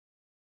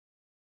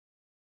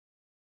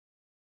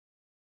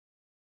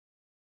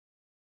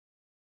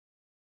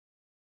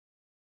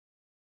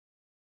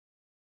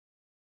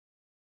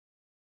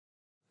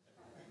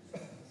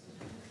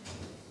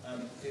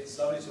it's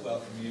lovely to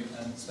welcome you,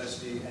 and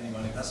especially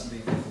anyone who hasn't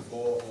been here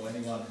before, or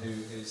anyone who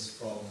is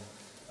from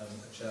a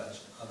church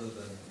other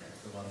than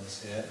the one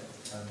that's here.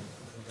 A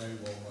very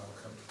warm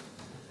welcome.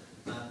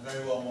 And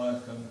very warm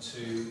welcome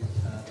to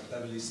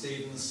Beverley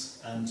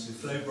Stevens, and to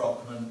Flo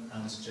Brockman,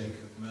 and to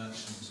Jacob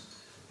Merchant,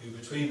 who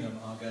between them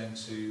are going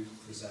to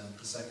present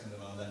the second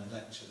of our Lent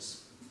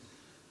lectures.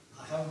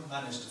 I haven't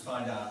managed to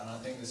find out, and I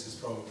think this is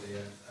probably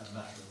a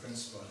matter of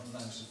principle, I haven't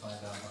managed to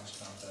find out much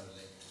about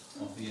Beverley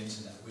off the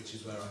internet, which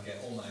is where I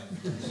get all my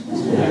information.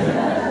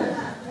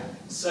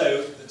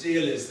 So the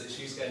deal is that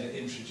she's going to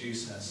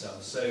introduce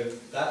herself. So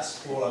that's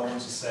all I want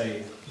to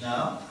say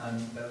now,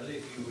 and Beverley,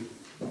 if you would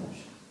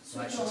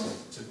like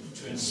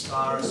to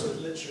inspire us with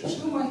literature.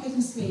 Oh my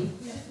goodness me,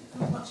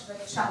 not much of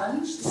a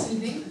challenge this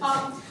evening.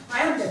 I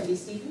am Beverley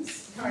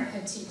Stevens, current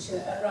head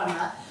teacher at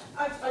Ranelagh.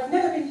 I've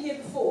never been here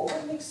before.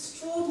 What an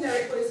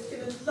extraordinary, well, it's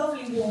been a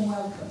lovely warm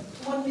welcome.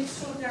 What an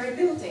extraordinary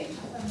building.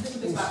 A little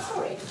bit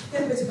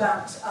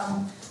about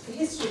the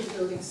history of the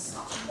building.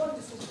 Such a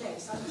wonderful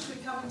place. I wish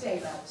we'd come in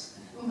daylight.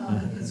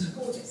 It's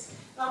gorgeous.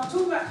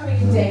 Talking about coming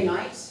in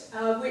daylight,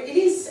 it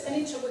is an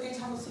intro. We're going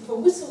to have a sort of a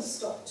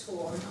whistle-stop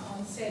tour, and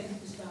I'll say a little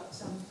bit about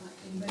that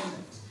in a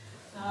moment.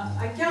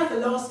 I gather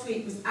last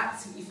week was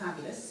absolutely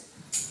fabulous.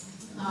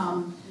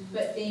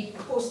 But the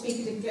poor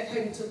speaker didn't get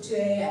home until 2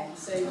 AM,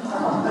 so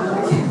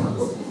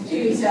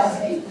Julie tells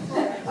me.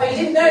 Oh, you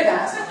didn't know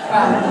that?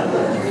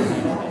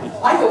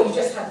 I thought you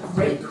just had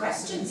great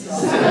questions. 2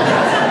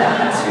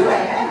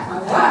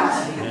 AM,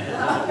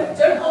 wow.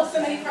 Don't ask so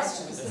many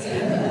questions this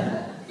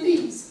evening,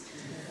 please.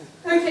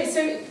 Okay,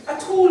 so a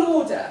tall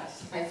order,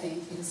 I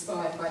think,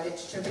 inspired by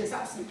literature, but it's an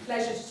absolute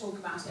pleasure to talk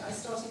about it. I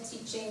started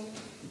teaching.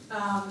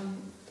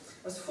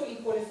 I was fully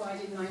qualified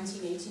in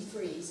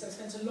 1983, so I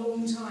spent a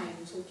long time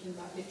talking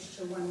about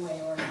literature one way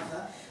or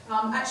another.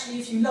 Actually,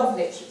 if you love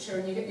literature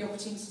and you get the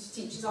opportunity to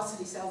teach, it's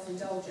utterly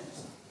self-indulgent.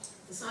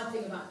 The sad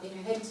thing about being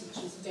a head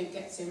teacher is you don't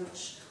get so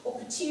much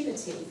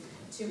opportunity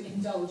to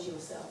indulge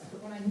yourself.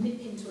 But when I nip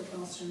into a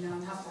classroom now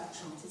and have that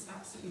chance, it's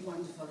absolutely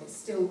wonderful.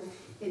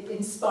 It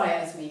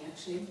inspires me,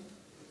 actually.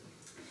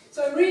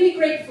 So I'm really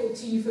grateful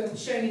to you for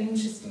showing an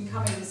interest in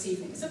coming this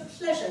evening. It's a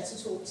pleasure to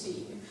talk to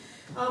you.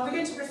 We're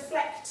going to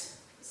reflect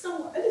a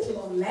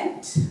little on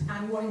Lent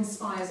and what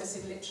inspires us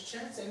in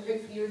literature, so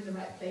hopefully you're in the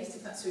right place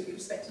if that's what you're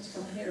expecting to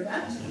come and hear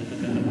about.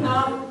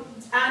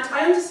 And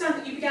I understand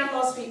that you began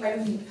last week by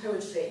looking at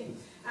poetry,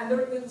 and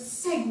we'll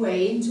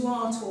segue into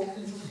our talk a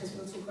little, because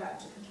we'll talk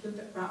about a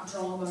little bit about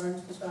drama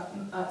and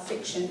about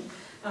fiction.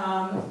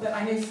 But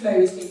I know Flo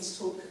is going to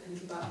talk a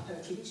little about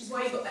poetry, which is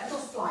why you've got that little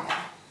flyer.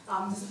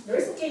 There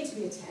isn't going to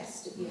be a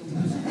test at the end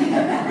of it,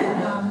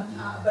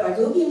 but I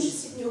will be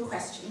interested in your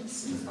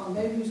questions. I'll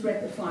know who's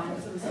read the flyer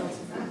as a result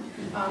of that.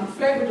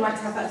 Flo would like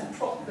to have that as a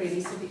prop, really,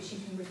 so that she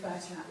can refer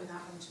to that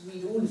without having to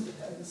read all of the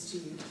poems to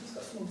you. She's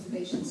got some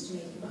observations to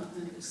make about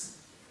those.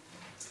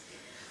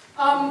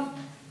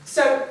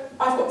 So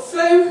I've got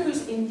Flo,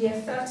 who's in year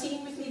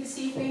 13 with me this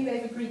evening.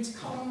 They've agreed to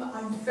come.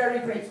 I'm very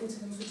grateful to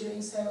them for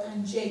doing so.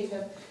 And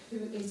Jacob,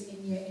 who is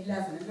in year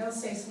 11. And they'll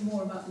say some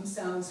more about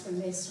themselves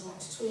when they start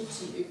to talk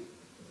to you.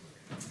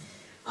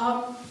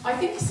 I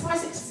think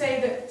suffice it to say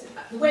that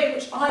the way in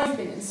which I've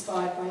been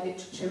inspired by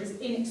literature is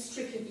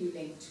inextricably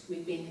linked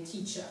with being a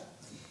teacher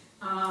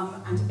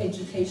and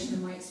education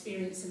and my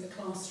experience in the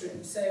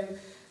classroom. So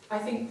I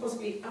think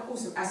possibly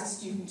also as a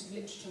student of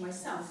literature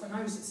myself when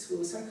I was at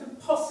school, so I couldn't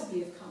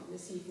possibly have come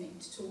this evening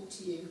to talk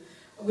to you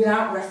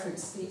without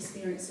reference to the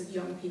experience of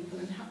young people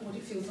and what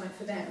it feels like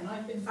for them. And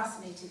I've been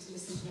fascinated to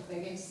listen to what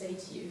they're going to say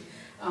to you.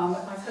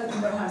 I've heard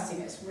them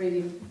rehearsing, it's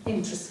really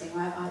interesting.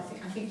 I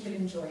think you'll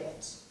enjoy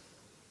it.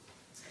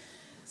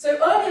 So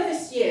earlier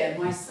this year,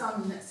 my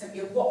son sent me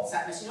a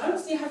WhatsApp message. I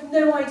honestly have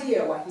no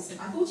idea why he sent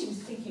it. I thought he was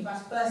thinking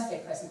about a birthday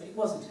present, but it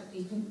wasn't.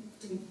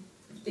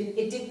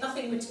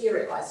 Nothing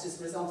materialised as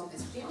a result of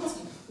this. But he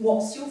asked me,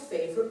 "What's your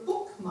favourite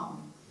book,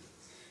 Mum?"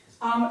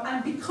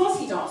 And because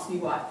he'd asked me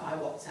via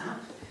WhatsApp,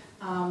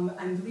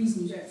 and the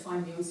reason you don't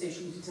find me on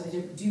social media is I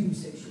don't do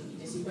social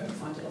media, so you won't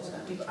find a lot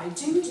about me, but I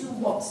do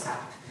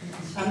WhatsApp.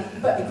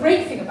 But the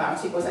great thing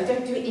about it was I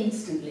don't do it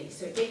instantly,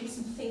 so it gave me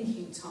some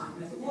thinking time.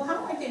 And I thought, well,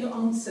 how am I going to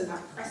answer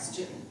that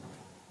question?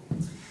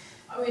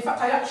 In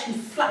fact, I actually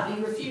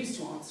flatly refused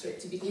to answer it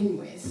to begin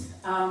with.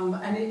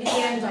 And in the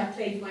end, I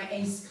played my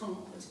ace card,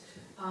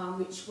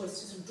 which was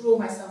to sort of draw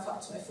myself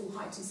up to my full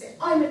height and say,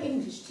 I'm an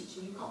English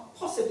teacher, you can't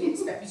possibly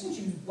expect me to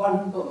choose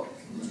one book.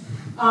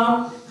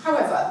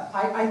 However,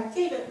 I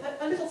gave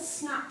a little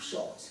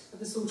snapshot of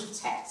the sort of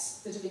texts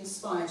that have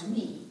inspired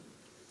me.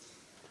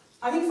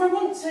 I think if I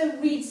want to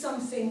read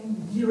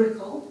something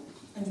lyrical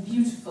and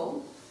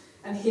beautiful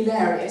and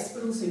hilarious,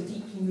 but also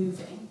deeply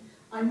moving,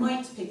 I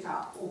might pick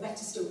up, or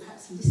better still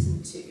perhaps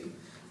listen to,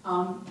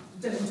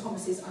 Dylan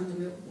Thomas's Under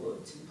Milk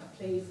Wood, a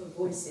play for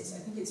voices. I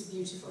think it's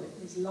beautiful,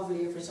 it's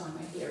lovely every time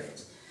I hear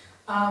it.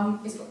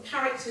 It's got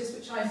characters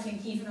which I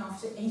think even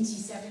after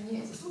 87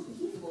 years, it's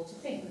unbelievable to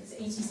think that it's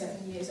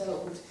 87 years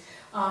old,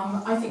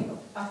 I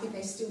think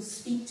they still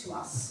speak to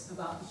us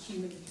about the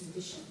human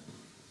condition.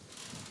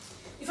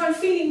 If I'm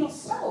feeling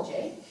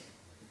nostalgic,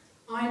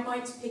 I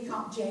might pick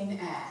up Jane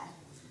Eyre.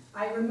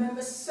 I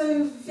remember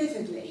so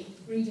vividly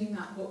reading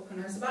that book when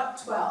I was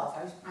about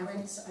 12. I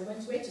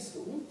went away to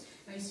school.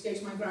 I used to go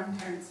to my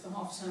grandparents for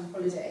half-term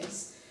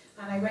holidays.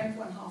 And I went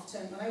one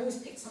half-term, and I always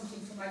picked something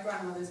from my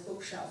grandmother's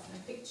bookshelf,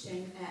 and I picked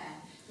Jane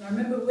Eyre. And I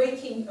remember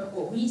reading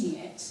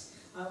it,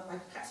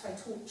 perhaps by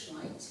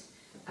torchlight,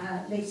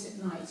 late at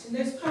night. And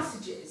those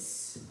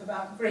passages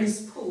about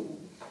Grace Poole,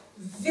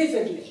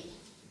 vividly,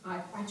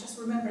 I just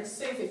remember it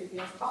so vividly.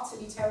 I was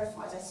utterly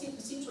terrified. I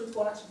seem to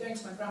recall actually going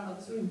to my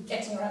grandmother's room,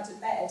 getting her out of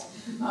bed,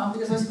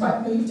 because I was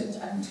quite moved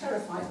and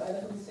terrified by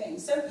the whole thing.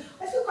 So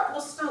I feel quite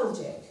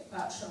nostalgic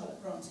about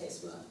Charlotte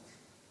Bronte's work.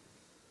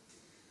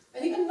 I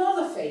think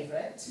another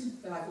favourite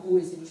that I've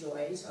always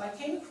enjoyed, and I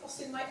came across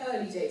in my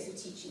early days of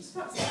teaching, so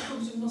perhaps there's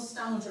a bit of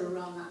nostalgia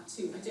around that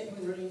too. I don't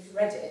know whether you've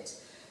read it,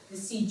 The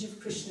Siege of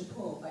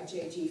Krishnapur by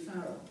J.G.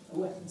 Farrell, a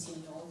working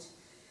team nod.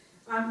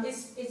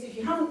 If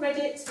you haven't read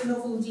it, the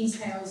novel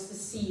details the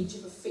siege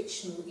of a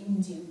fictional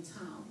Indian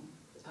town,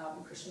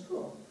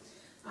 Krishnapur,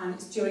 and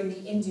it's during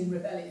the Indian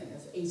Rebellion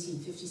of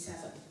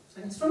 1857.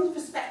 And it's from the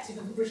perspective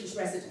of the British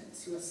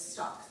residents who are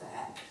stuck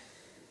there.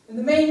 And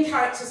the main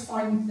characters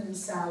find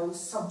themselves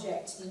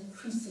subject to the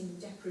increasing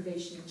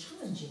deprivation and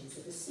challenges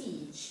of a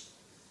siege.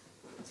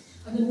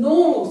 And the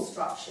normal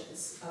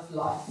structures of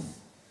life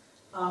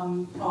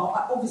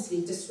are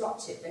obviously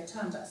disrupted, they're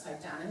turned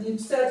upside down, and the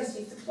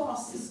absurdity of the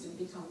class system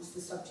becomes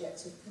the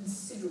subject of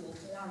considerable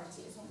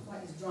hilarity. It's not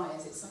quite as dry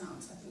as it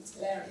sounds, I think it's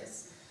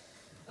hilarious.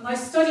 And I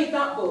studied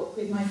that book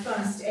with my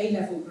first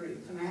A-level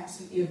group, and I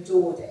absolutely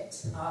adored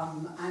it.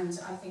 And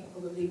I think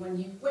probably when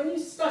you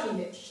study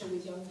literature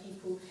with young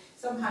people,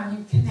 somehow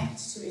you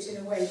connect to it in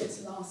a way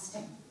that's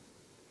lasting.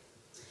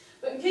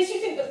 But in case you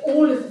think that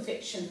all of the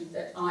fiction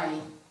that are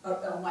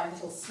on my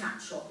little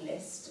snapshot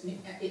list, I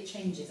mean, it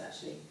changes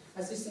actually. I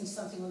was listening to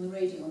something on the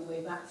radio on the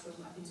way back from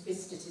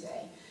Bicester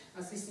today. I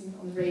was listening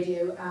on the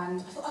radio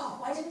and I thought, oh,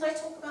 why didn't I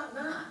talk about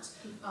that?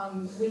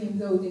 William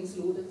Golding's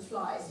Lord of the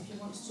Flies. If you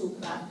want to talk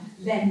about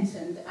Lent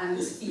and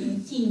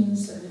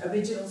themes and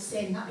original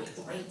sin, that'd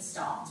be a great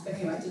start. But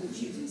anyway, I didn't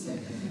choose it, so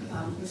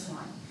it was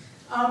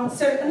fine.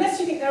 So unless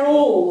you think they're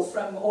all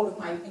from all of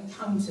my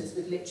encounters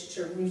with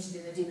literature rooted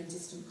in the dim and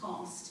distant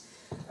past,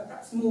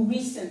 perhaps more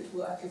recent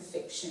work of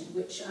fiction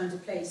which earned a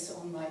place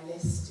on my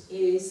list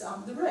is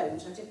The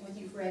Road. I don't know whether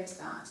you've read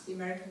that, the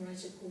American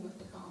writer Cormac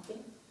McCarthy.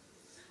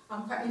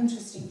 Quite an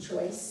interesting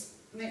choice.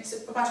 And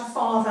it's about a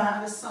father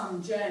and a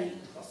son journeying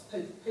across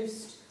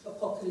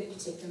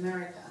post-apocalyptic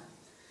America.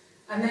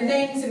 And their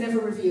names are never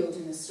revealed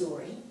in the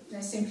story.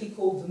 They're simply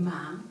called the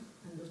man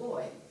and the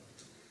boy.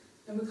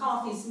 And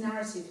McCarthy's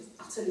narrative is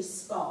utterly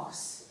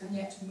sparse and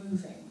yet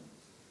moving.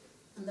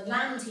 And the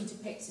land he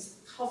depicts is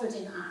covered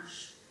in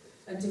ash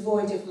and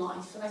devoid of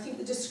life. And I think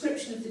the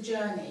description of the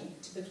journey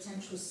to the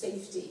potential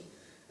safety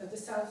of the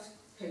South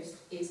Coast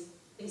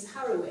is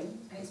harrowing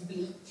and it's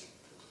bleak.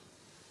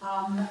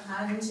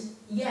 And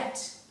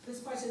yet,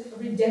 there's quite a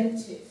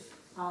redemptive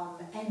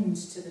end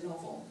to the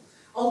novel.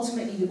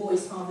 Ultimately, the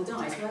boy's father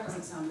dies. Well, that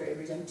doesn't sound very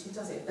redemptive,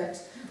 does it?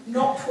 But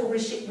not for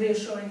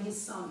reassuring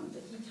his son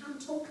that he can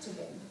talk to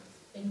him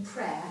in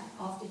prayer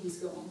after he's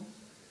gone,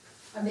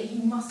 and that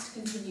he must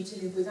continue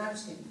to live without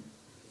him.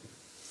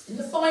 In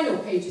the final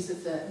pages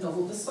of the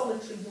novel, the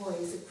solitary boy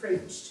is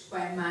approached by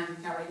a man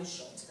carrying a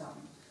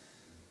shotgun,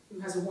 who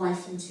has a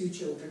wife and 2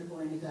 children, a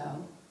boy and a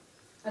girl.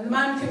 And the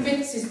man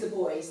convinces the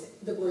boy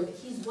that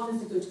he's one of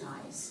the good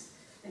guys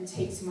and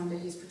takes him under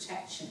his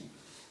protection.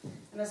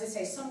 And as I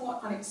say,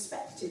 somewhat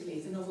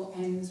unexpectedly, the novel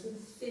ends with a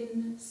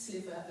thin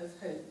sliver of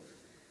hope.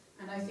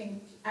 And I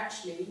think,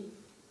 actually,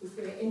 if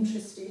we're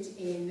interested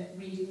in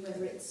reading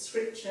whether it's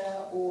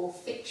scripture or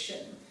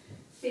fiction,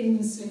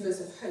 thin slivers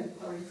of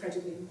hope are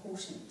incredibly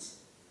important.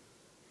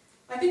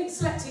 I think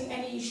selecting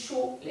any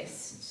short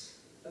list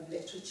of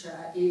literature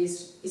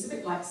is a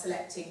bit like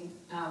selecting,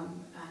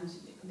 and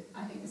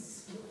I think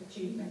this,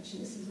 Julie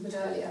mentioned this a little bit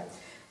earlier,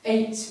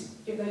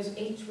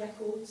 8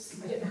 records.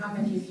 I don't know how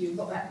many of you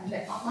got that.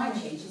 Mine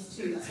changes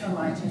too, that's not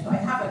mine change, but I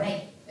have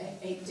an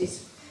 8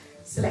 disc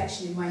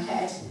selection in my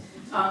head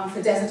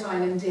for Desert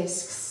Island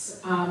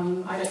Discs. I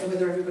don't know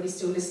whether everybody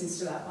still listens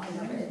to that, but I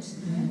love it.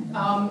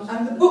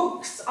 And the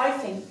books, I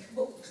think,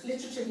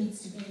 literature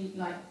needs to be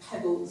like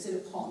pebbles in a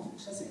pond,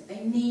 doesn't it?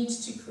 They need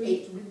to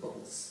create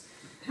ripples.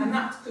 And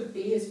that could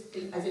be, as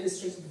I've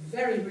illustrated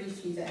very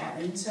briefly there,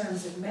 in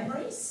terms of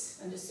memories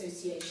and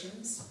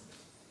associations.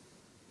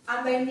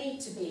 And they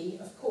need to be,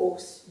 of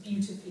course,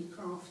 beautifully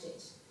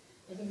crafted.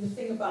 I think the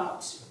thing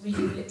about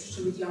reading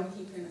literature with young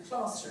people in a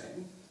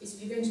classroom is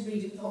if you're going to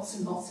read it lots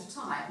and lots of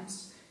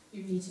times,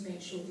 you need to make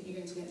sure that you're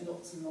going to get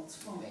lots and lots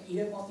from it.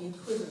 You don't want the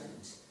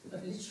equivalent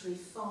of literary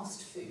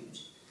fast food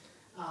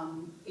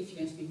if you're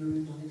going to be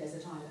marooned on a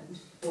desert island,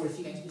 or if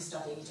you're going to be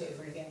studying it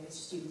over again with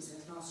students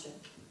in a classroom.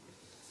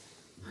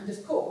 And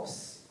of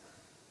course,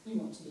 you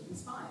want to be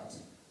inspired.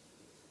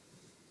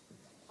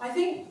 I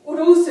think what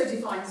also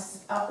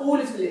defines all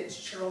of the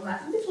literature on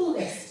that little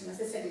list, and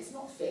as I said, it's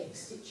not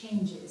fixed, it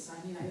changes.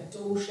 I mean, I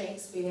adore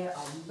Shakespeare,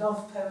 I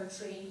love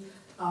poetry,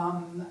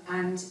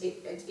 and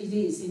it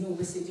is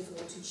enormously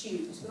difficult to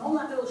choose. But on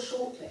that little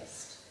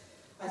shortlist,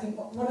 I think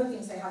one of the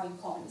things they have in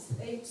common is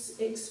that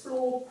they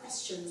explore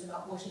questions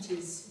about what it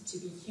is to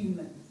be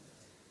human.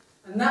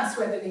 And that's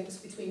where the links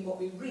between what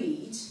we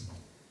read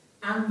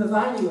and the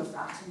value of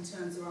that in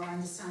terms of our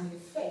understanding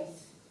of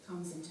faith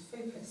comes into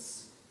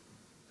focus.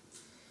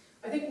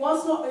 I think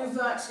whilst not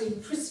overtly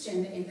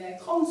Christian in their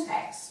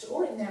context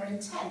or in their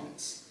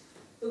intent,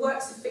 the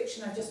works of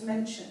fiction I've just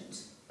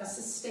mentioned are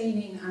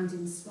sustaining and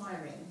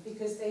inspiring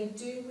because they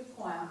do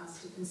require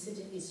us to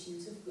consider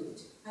issues of good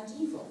and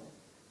evil.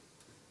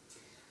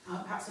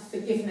 Perhaps of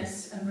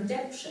forgiveness and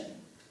redemption,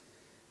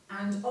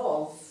 and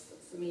of,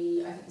 for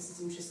me, I think this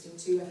is interesting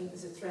too, I think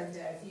there's a thread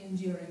there of the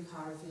enduring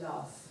power of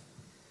love.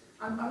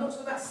 I'm not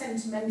talking about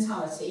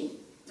sentimentality,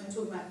 I'm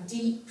talking about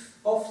deep,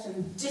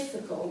 often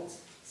difficult,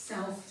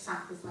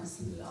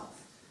 self-sacrificing love.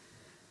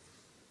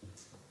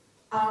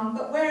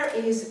 But where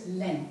is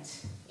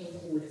Lent in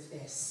all of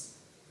this?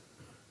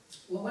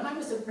 Well, when I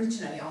was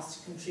originally asked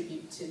to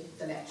contribute to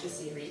the lecture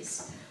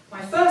series,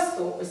 my first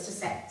thought was to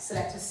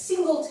select a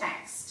single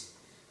text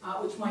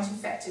which might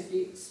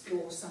effectively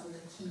explore some of the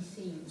key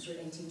themes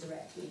relating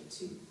directly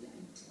to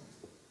Lent.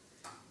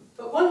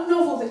 But one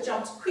novel that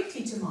jumped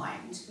quickly to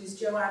mind was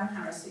Joanne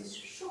Harris's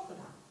Chocolat.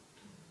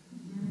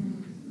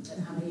 I don't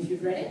know how many of you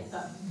have read it,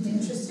 but it's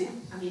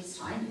interesting. I mean, it's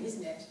tiny,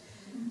 isn't it?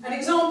 An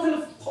example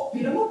of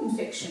popular modern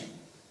fiction.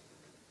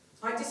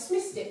 I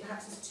dismissed it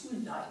perhaps as too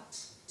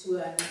light to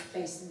earn a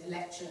place in the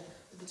lecture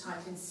with the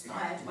title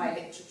Inspired by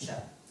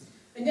Literature.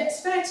 And yet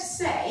it's fair to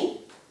say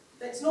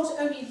that it's not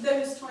only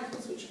those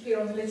titles which appear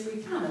on the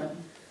literary canon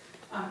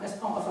as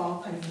part of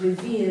our kind of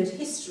revered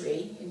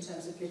history in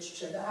terms of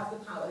literature that have the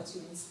power to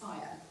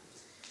inspire.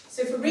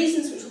 So for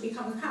reasons which will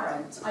become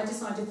apparent, I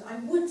decided that I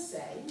would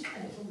say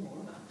a little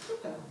more about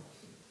Chocolat.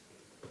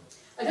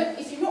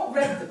 If you've not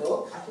read the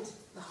book, I could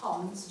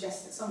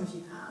suggest that some of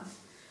you have.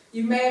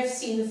 You may have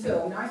seen the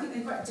film. Now, I think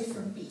they're quite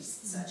different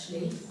beasts,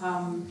 actually.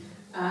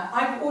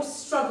 I've always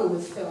struggled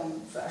with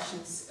film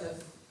versions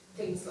of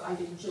things that I've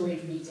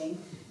enjoyed reading.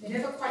 They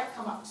never quite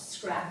come up to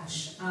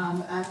scratch,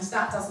 and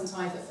that doesn't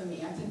either for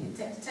me. I think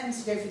it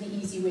tends to go for the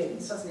easy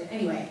wins, doesn't it?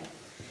 Anyway,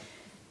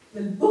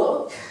 the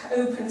book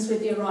opens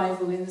with the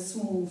arrival in the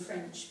small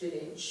French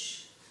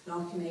village,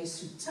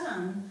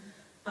 Lankenay-sous-Thames,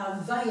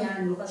 of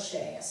Vaillant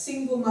Rocher, a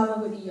single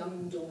mother with a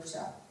young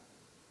daughter.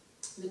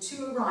 The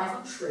two arrive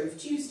on Shrove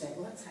Tuesday.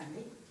 Well, that's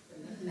handy.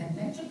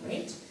 Lent,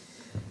 great.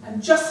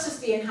 And just as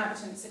the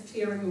inhabitants are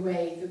clearing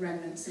away the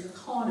remnants of a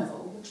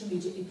carnival, which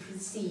immediately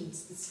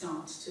precedes the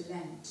start to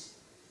Lent.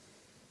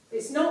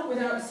 It's not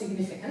without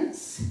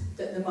significance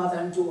that the mother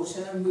and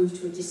daughter are moved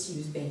to a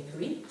disused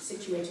bakery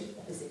situated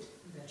opposite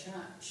the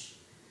church.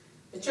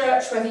 The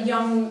church where the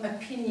young,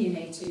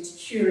 opinionated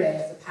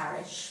curé of the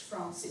parish,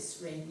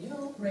 Francis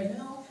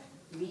Ranelagh,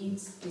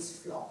 leads his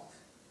flock.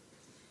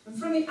 And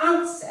from the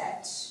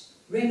outset,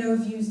 Ranelagh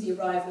views the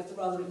arrival of the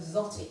rather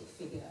exotic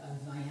figure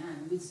of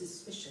Vaillant with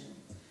suspicion,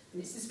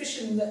 and it's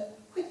suspicion that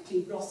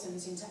quickly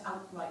blossoms into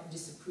outright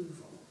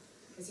disapproval,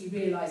 as he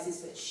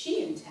realises that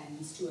she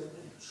intends to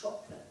open a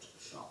chocolate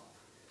shop,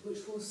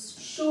 which will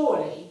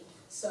surely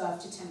serve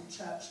to tempt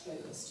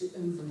churchgoers to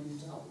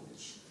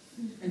overindulge,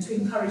 and to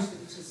encourage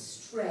them to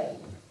stray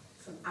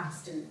from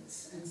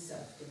abstinence and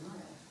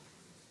self-denial.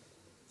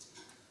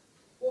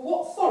 Well,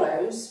 what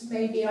follows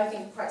may be, I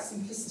think, quite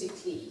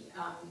simplistically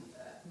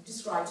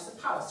described as a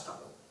power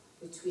struggle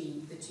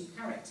between the two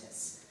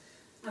characters,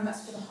 and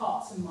that's for the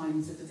hearts and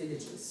minds of the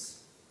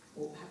villagers,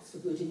 or perhaps for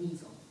good and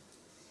evil.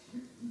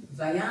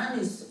 Vaillant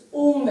is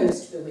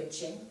almost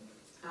bewitching,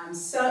 and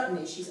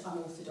certainly she's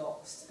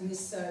unorthodox, and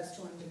this serves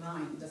to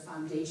undermine the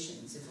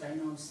foundations of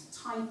Ranelag's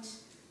tight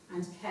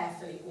and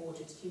carefully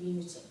ordered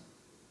community.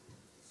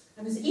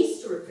 And as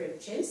Easter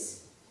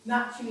approaches,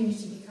 that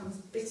community becomes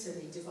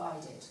bitterly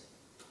divided.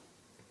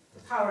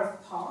 The power of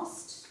the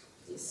past,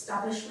 the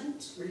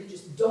establishment,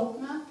 religious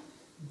dogma,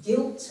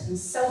 guilt and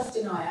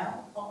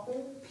self-denial are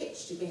all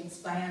pitched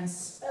against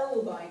Vaillant's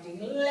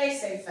spellbinding,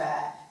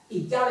 laissez-faire,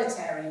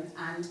 egalitarian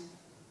and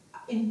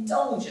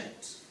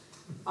indulgent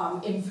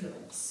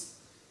influence.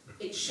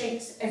 It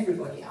shakes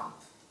everybody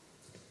up.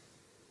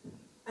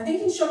 I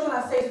think in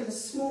Chocolat, faith with a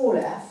small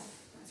f,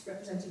 that's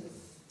representing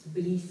the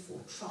belief or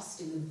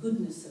trust in the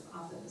goodness of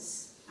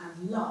others,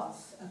 and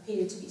love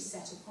appear to be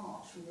set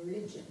apart from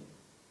religion.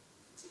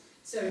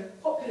 So,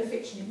 popular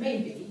fiction it may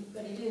be,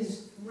 but it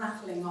is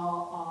rattling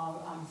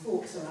our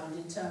thoughts around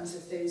in terms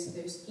of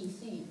those key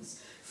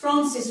themes.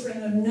 Francis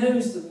Ranelagh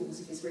knows the rules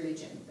of his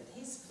religion, but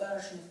his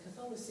version of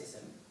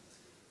Catholicism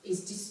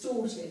is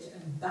distorted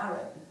and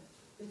barren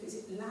because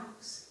it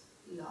lacks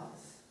love.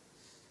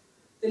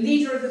 The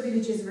leader of the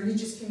village's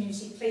religious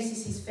community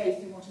places his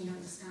faith in what he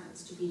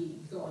understands to be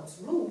God's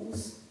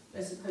rules,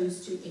 as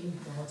opposed to in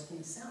God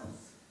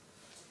himself.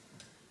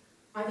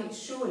 I think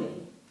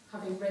surely,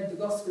 having read the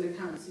gospel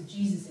accounts of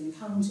Jesus'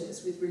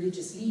 encounters with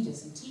religious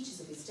leaders and teachers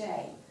of his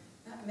day,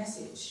 that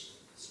message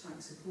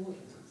strikes a chord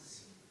with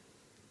us.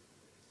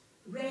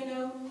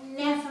 Ranelagh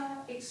never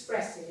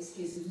expresses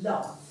his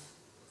love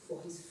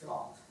for his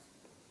flock.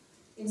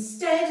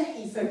 Instead,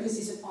 he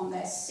focuses upon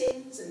their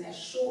sins and their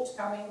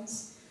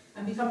shortcomings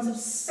and becomes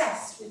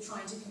obsessed with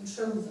trying to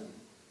control them.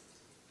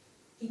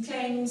 He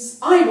claims,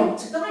 I want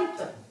to guide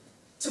them,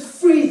 to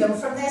free them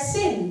from their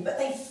sin, but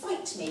they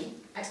fight me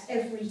at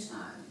every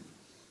turn.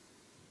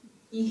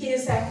 He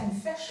hears their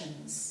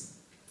confessions,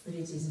 but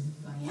it is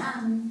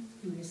Vian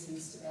who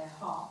listens to their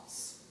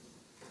hearts.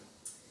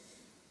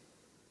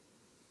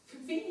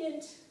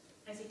 Convenient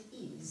as it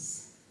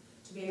is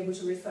to be able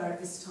to refer at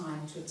this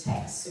time to a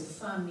text so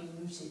firmly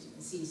rooted in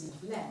the season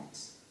of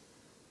Lent,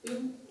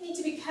 we need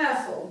to be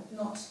careful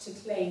not to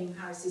claim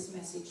Harris's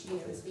message here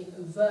as being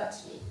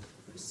overtly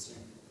Christian.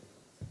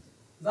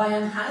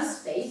 Vian has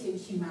faith in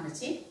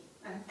humanity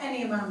and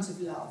any amount of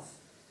love,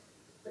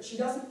 but she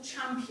doesn't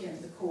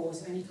champion the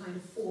cause of any kind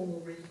of formal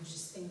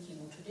religious thinking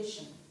or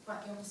tradition.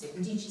 Quite the opposite.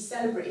 Indeed, she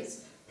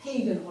celebrates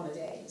pagan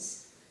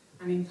holidays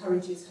and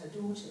encourages her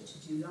daughter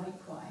to do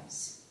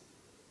likewise.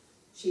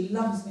 She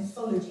loves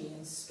mythology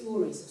and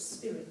stories of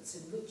spirits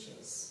and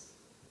witches.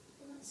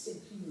 Well, that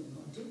simply will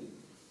not do.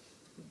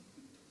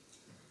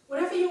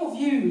 Whatever your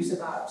views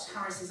about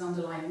Harris's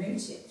underlying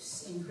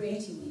motives in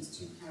creating these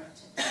two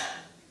characters,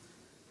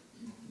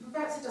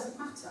 perhaps it doesn't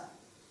matter.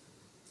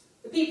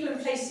 The people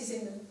and places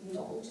in the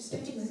novel just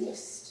don't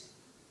exist.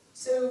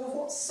 So of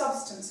what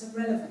substance and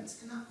relevance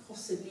can that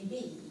possibly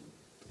be?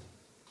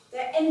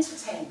 They're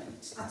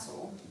entertainment, that's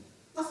all.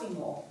 Nothing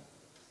more.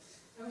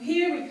 Now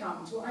here we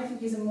come to what I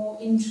think is a more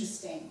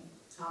interesting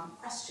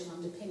question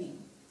underpinning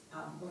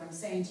what I'm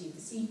saying to you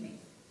this evening.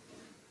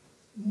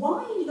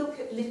 Why look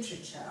at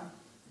literature,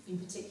 in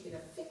particular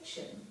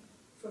fiction,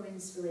 for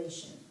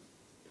inspiration?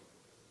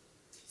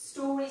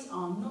 Stories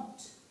are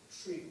not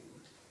true.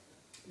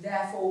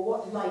 Therefore,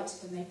 what light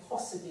can they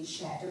possibly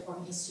shed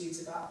upon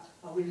issues about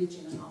our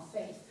religion and our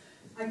faith?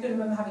 I can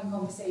remember having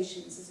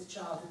conversations as a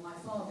child with my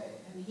father,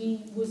 and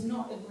he was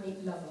not a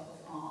great lover of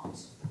art.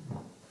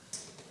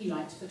 He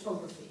liked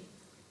photography.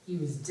 He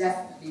was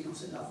definitely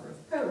not a lover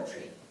of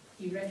poetry.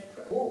 He read,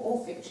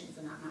 or fiction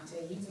for that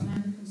matter. He was a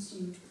man who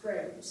consumed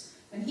prose.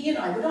 And he and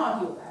I would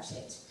argue about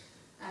it.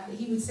 And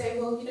he would say,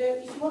 well, you know,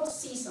 if you want to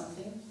see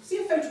something, see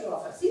a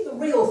photograph, see the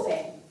real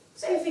thing.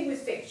 Same thing with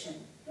fiction.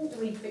 I want to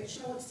read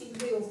fiction, I want to see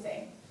the real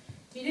thing.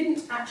 He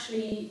didn't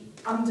actually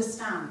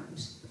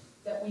understand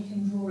that we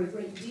can draw a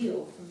great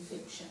deal from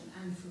fiction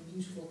and from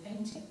beautiful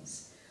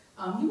paintings.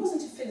 He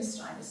wasn't a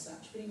Philistine as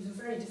such, but he was a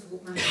very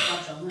difficult man to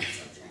judge on that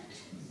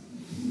subject.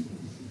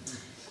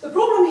 The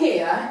problem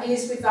here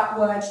is with that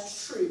word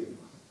true.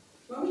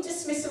 When we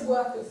dismiss a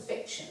work of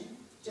fiction,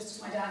 just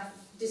as my dad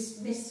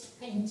dismissed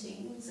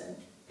paintings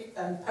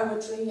and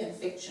poetry and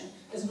fiction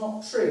as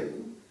not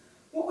true,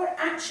 what we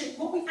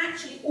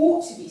actually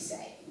ought to be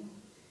saying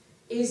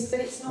is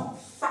that it's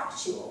not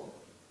factual.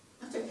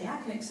 That's okay,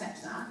 I can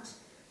accept that.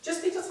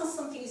 Just because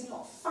something is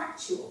not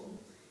factual,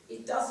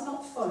 it does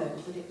not follow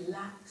that it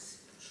lacks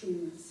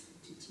truth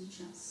to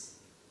teach us.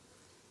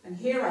 And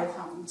here I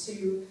come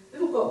to a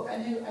little book. I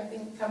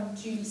think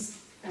Julie's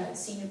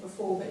seen it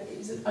before,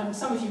 but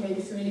some of you may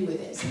be familiar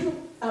with it. It's a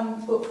little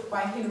book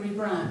by Hilary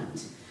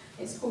Brand.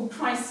 It's called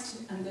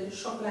Christ and the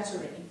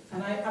Chocolaterie.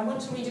 And I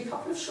want to read a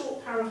couple of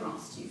short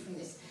paragraphs to you from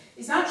this.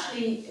 It's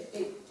actually,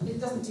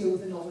 it doesn't deal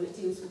with the novel, it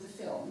deals with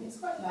the film. It's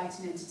quite light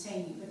and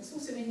entertaining, but it's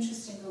also an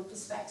interesting little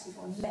perspective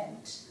on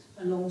Lent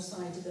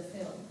alongside the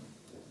film.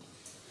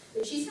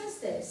 But she says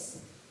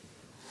this: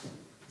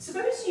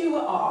 suppose you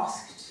were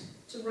asked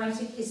to write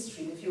a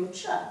history of your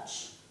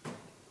church.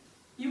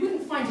 You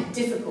wouldn't find it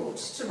difficult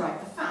to write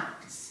the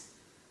facts.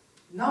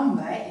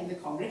 Number in the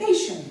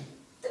congregation,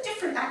 the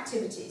different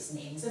activities,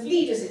 names of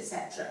leaders,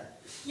 etc.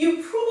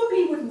 You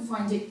probably wouldn't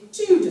find it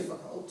too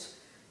difficult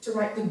to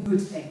write the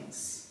good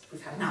things.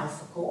 We've had an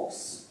Alpha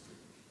course.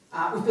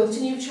 We've built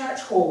a new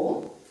church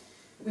hall.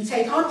 We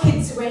take our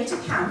kids away to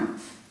camp.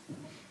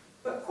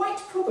 But quite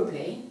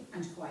probably,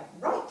 and quite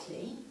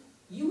rightly,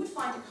 you would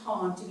find it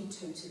hard to be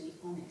totally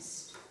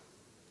honest.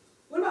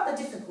 What about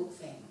the difficult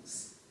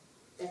things?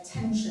 The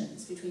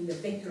tensions between the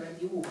vicar and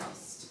the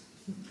organist.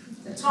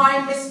 The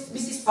time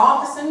Mrs.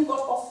 Farquharson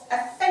got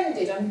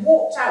offended and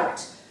walked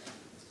out.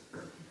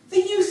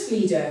 The youth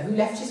leader who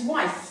left his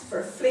wife for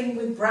a fling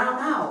with Brown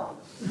Owl.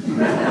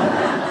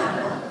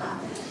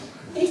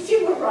 If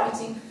you were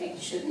writing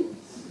fiction,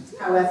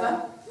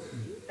 however,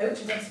 I hope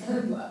you did some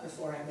homework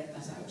before I read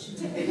that out.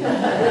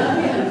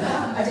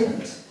 I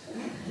didn't.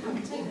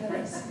 I'm taking a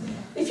risk.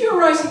 If you were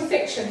writing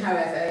fiction,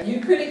 however, you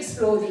could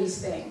explore these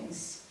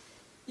things.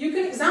 You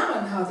could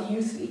examine how the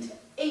youth leader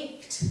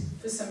ached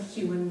for some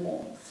human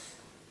warmth.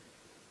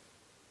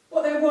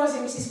 What there was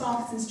in Mrs.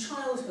 Farquharson's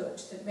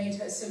childhood that made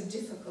her so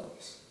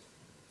difficult.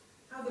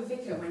 How the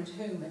vicar went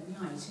home at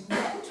night and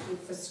wept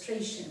with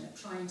frustration at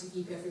trying to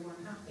keep everyone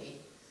happy.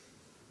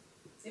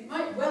 It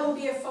might well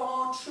be a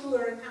far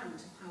truer account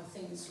of how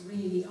things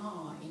really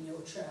are in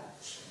your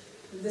church,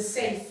 with a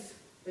safe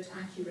but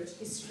accurate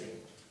history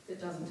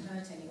that doesn't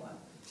hurt anyone.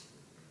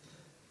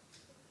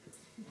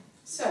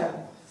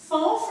 So,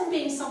 far from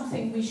being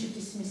something we should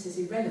dismiss as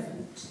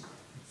irrelevant,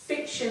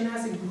 fiction fiction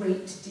has a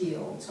great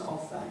deal to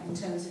offer in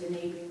terms of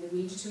enabling the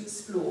reader to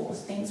explore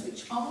things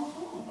which are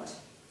hard.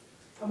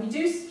 And we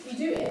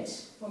do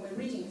it when we're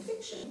reading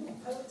fiction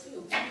or poetry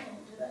or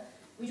whatever,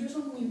 we do it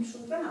on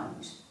neutral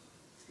ground.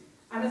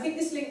 And I think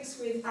this links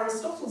with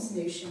Aristotle's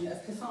notion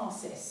of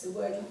catharsis, a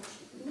word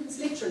which means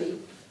literally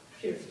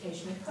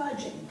purification or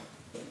purging.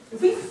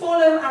 If we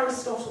follow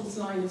Aristotle's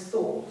line of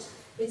thought,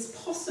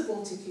 it's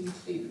possible to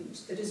conclude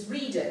that as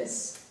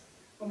readers,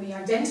 when we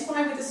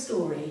identify with a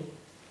story,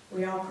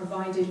 we are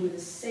provided with a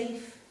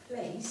safe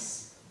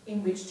place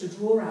in which to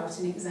draw out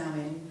and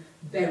examine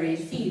buried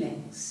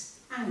feelings,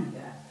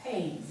 anger,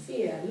 pain,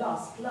 fear,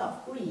 lust,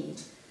 love,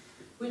 greed,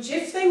 which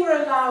if they were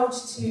allowed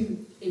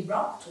to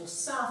erupt or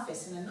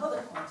surface in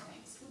another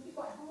context would be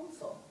quite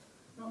harmful,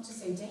 not to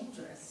say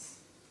dangerous.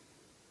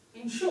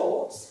 In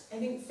short, I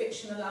think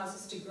fiction allows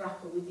us to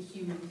grapple with the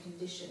human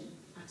condition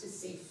at a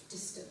safe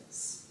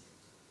distance.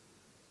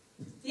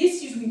 The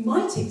issues we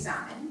might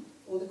examine,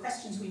 or the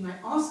questions we might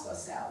ask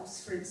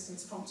ourselves, for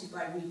instance prompted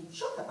by reading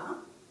Schopenhauer,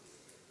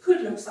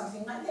 could look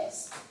something like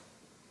this.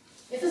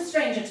 If a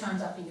stranger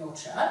turns up in your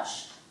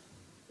church,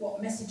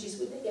 what messages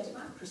would they get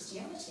about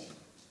Christianity?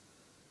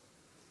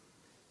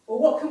 Or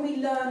what can we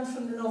learn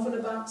from the novel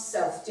about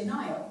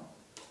self-denial?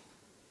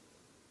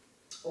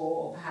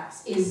 Or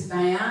perhaps, is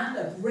Vayan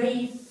a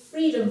brave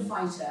freedom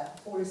fighter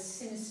or a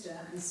sinister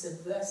and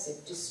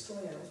subversive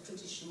destroyer of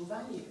traditional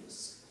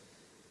values?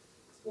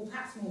 Or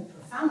perhaps more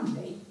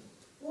profoundly,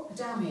 what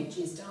damage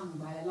is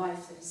done by a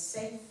life that is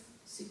safe,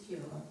 secure,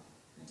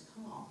 and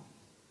calm?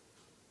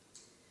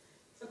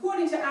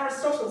 According to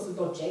Aristotle's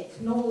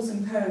logic, novels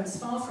and poems,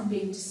 far from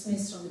being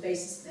dismissed on the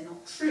basis that they're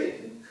not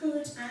true,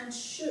 could and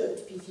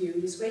should be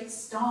viewed as great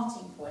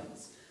starting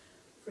points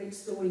for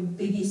exploring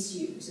big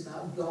issues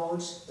about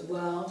God, the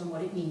world, and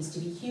what it means to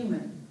be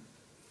human.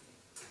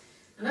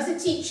 And as a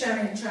teacher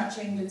in a Church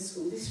of England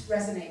school, this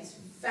resonates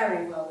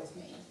very well with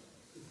me.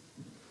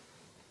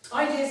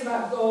 Ideas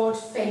about God,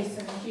 faith,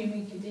 and the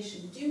human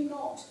condition do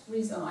not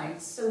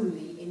reside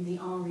solely in the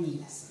RE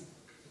lesson,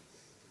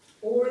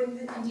 or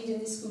indeed in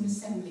the school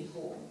assembly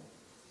hall.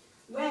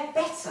 We're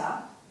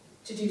better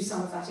to do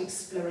some of that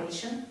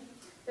exploration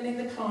than in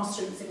the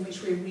classrooms in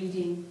which we're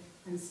reading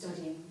and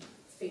studying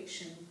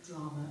fiction,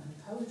 drama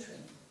and poetry.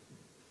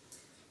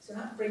 So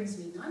that brings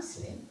me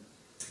nicely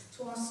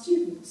to our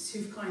students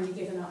who've kindly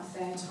given up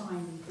their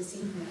time this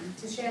evening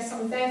to share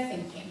some of their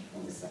thinking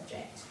on the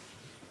subject.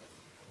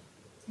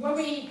 When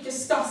we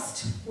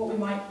discussed what we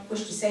might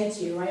wish to say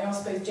to you, I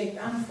asked both Jacob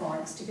and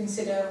Florence to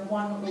consider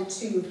one or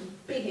two of the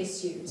big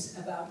issues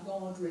about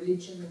God,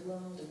 religion, the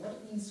world, and what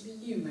it means to be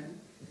human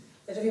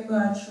that have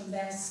emerged from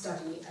their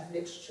study of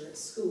literature at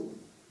school.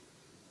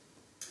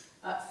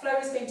 Flo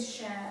is going to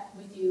share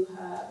with you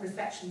her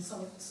reflections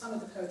on some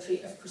of the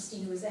poetry of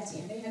Christina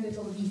Rossetti. I know you had a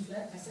little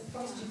leaflet. I said,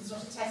 promise you it's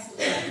not a test at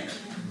the moment,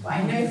 but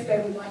I know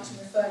Flo would like to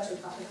refer to a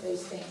couple of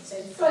those things. So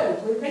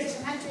Flo, we're ready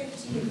to hand over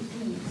to you,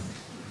 please.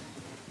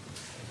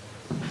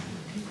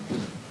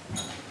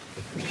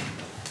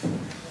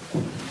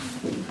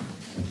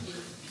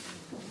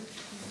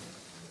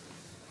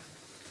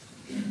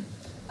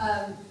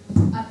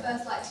 I'd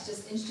first like to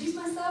just introduce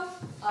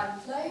myself. I'm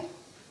Flo.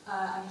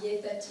 I'm a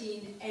Year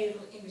 13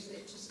 A-level English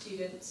literature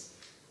student,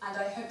 and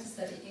I hope to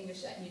study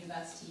English at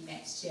university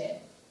next year.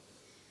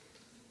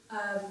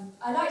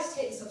 I'd like to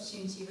take this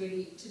opportunity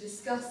really to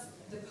discuss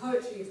the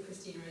poetry of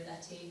Christina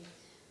Rossetti.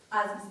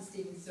 As Mrs.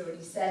 Stevens has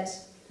already said,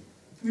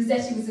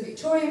 Rossetti was a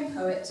Victorian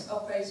poet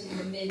operating in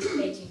the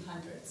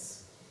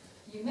mid-1800s.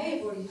 You may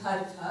have already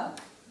heard of her,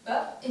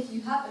 but if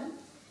you haven't,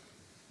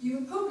 you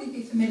will probably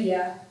be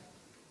familiar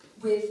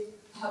with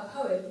her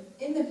poem,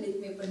 In the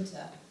Bleak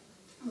Midwinter,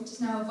 which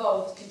has now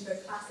evolved into a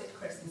classic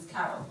Christmas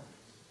carol.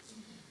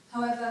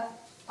 However,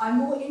 I'm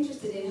more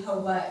interested in her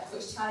work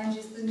which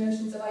challenges the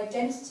notions of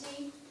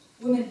identity,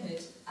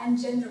 womanhood, and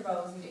gender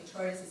roles in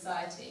Victorian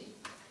society,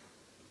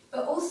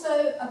 but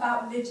also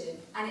about religion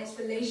and its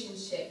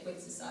relationship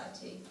with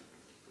society.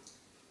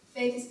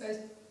 Faith is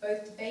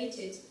both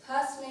debated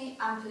personally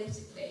and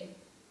politically,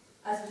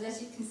 as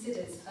Rossetti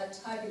considers her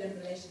turbulent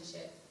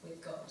relationship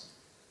with God.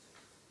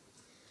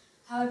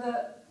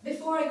 However,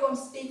 before I go on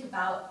to speak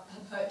about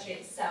her poetry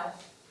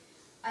itself,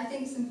 I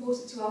think it's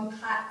important to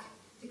unpack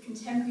the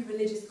contemporary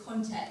religious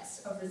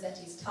context of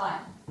Rossetti's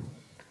time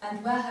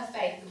and where her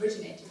faith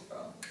originated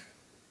from.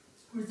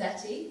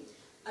 Rossetti,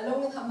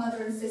 along with her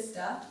mother and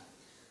sister,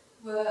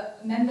 were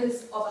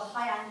members of a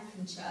high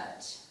Anglican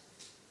church,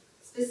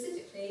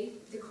 specifically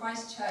the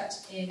Christ Church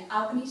in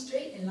Albany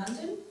Street in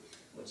London,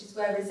 which is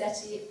where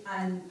Rossetti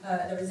and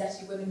the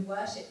Rossetti women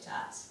worshipped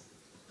at,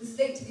 was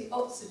linked to the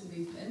Oxford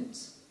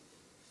movement,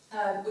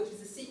 which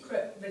was a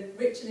secret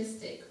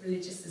ritualistic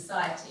religious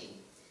society.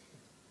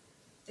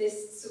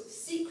 This sort of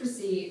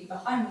secrecy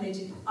behind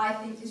religion, I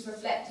think, is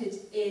reflected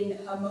in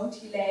her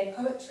multi-layered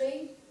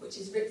poetry, which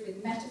is rich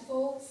with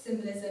metaphor,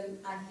 symbolism,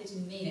 and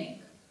hidden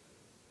meaning.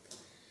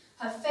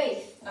 Her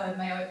faith,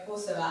 may I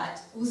also add,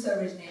 also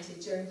originated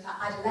during her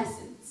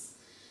adolescence,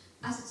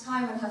 at a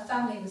time when her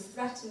family was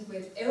threatened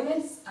with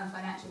illness and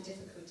financial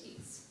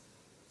difficulties.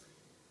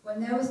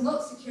 When there was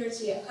not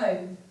security at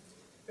home,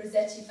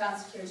 Rossetti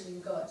found security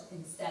in God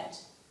instead.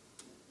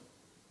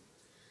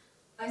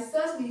 I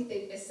certainly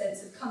think this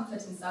sense of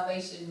comfort and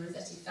salvation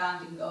Rossetti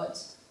found in God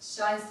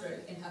shines through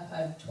in her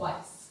poem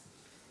twice.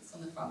 It's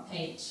on the front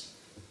page.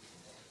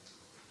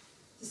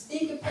 The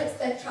speaker puts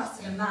their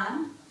trust in a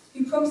man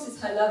who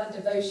promises her love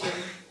and devotion,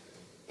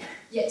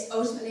 yet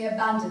ultimately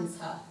abandons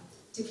her,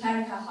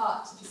 declaring her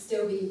heart to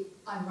still be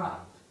unripe.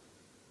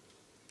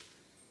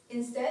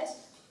 Instead,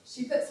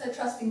 she puts her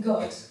trust in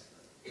God,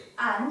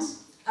 and,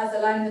 as the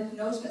line in the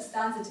penultimate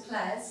stanza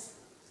declares,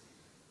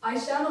 "I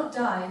shall not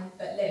die,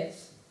 but live."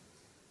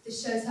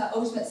 This shows her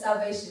ultimate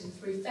salvation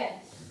through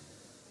faith.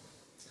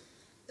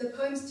 The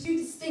poem's two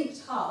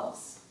distinct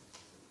halves,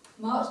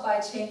 marked by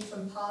a change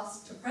from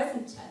past to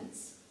present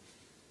tense,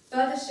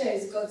 further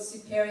shows God's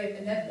superior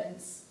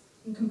benevolence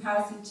in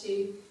comparison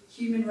to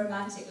human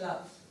romantic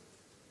love,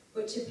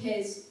 which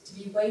appears to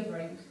be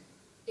wavering,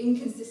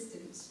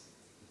 inconsistent,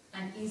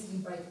 and easily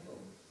breakable.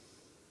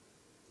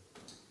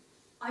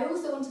 I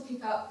also want to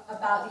pick up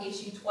about the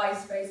issue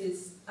twice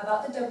raises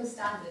about the double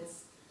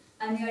standards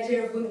and the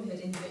idea of womanhood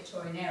in the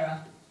Victorian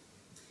era.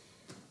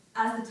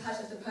 As the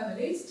title of the poem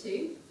alludes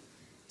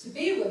to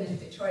be a woman in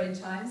Victorian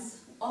times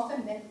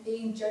often meant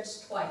being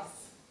judged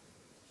twice.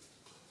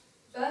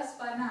 First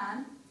by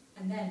man,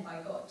 and then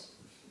by God.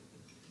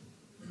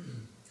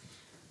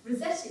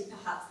 Rossetti,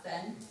 perhaps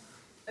then,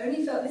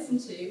 only felt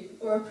listened to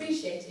or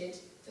appreciated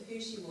for who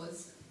she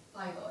was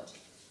by God.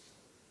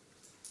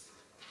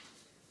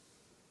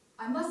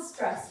 I must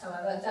stress,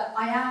 however, that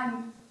I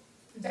am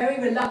very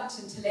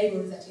reluctant to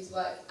label Rossetti's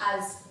work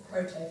as a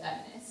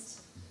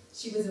proto-feminist.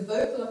 She was a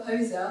vocal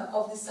opposer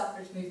of the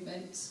suffrage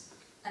movement,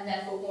 and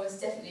therefore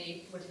most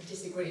definitely would have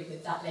disagreed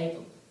with that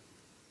label.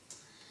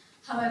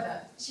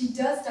 However, she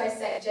does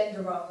dissect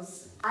gender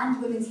roles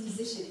and women's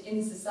position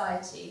in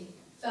society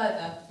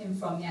further in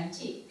From the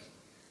Antique.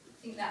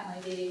 I think that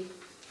might be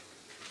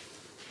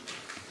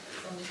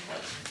on this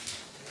page.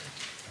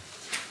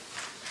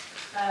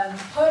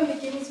 The poem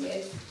begins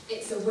with,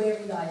 "It's a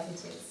weary life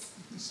it is,"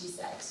 she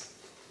said,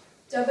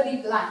 "doubly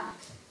blank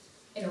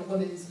in a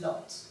woman's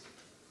lot."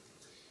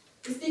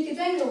 The speaker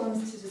then goes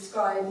on to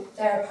describe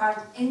their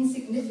apparent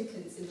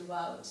insignificance in the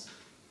world,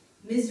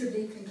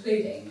 miserably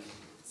concluding,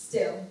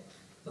 "Still,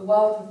 the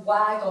world would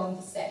wag on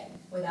the same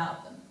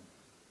without them."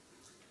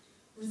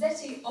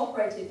 Rossetti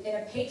operated in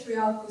a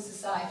patriarchal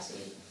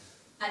society,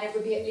 and it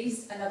would be at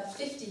least another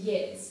 50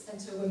 years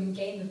until women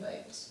gained the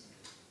vote.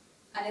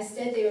 And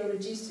instead they were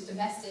reduced to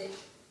domestic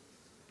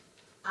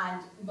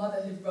and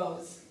motherhood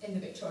roles in the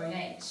Victorian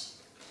age.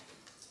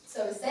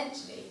 So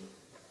essentially,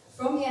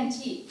 From the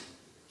Antique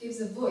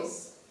gives a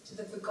voice to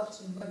the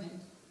forgotten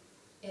women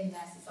in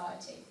their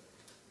society.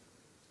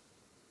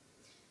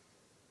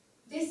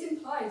 This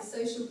implied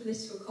social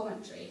political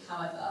commentary,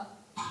 however,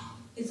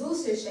 is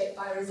also shaped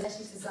by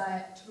Rossetti's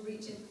desire to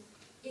reach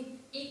an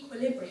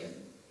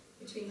equilibrium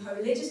between her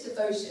religious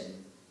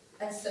devotion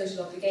and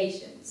social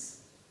obligations.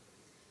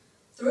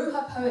 Through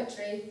her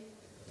poetry,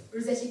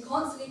 Rossetti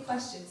constantly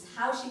questions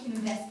how she can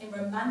invest in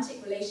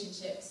romantic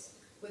relationships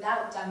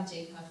without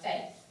damaging her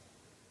faith.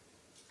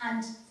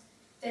 And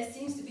there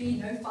seems to be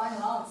no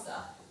final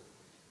answer.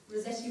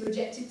 Rossetti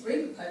rejected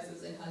 3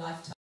 proposals in her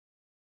lifetime,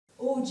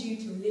 all due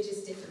to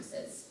religious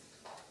differences.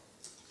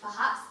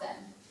 Perhaps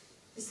then,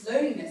 this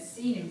loneliness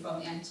seen in From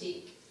the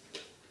Antique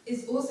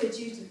is also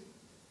due to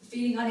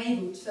feeling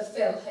unable to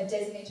fulfil her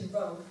designated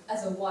role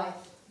as a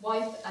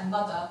wife and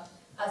mother,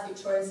 as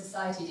Victorian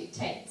society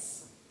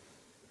dictates.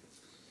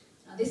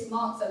 Now, this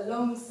marks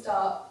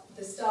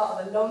the start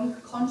of a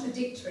long,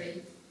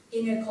 contradictory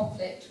inner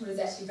conflict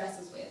Rossetti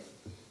wrestles with,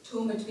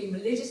 torn between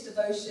religious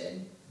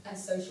devotion and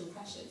social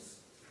pressures.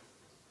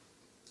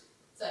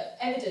 So,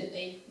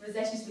 evidently,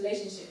 Rossetti's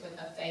relationship with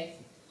her faith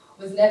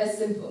was never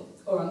simple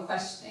or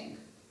unquestioning.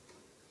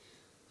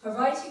 Her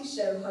writings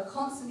show her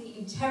constantly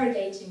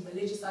interrogating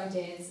religious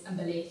ideas and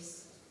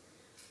beliefs,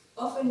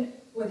 often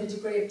with a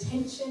degree of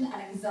tension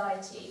and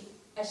anxiety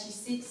as she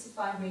seeks to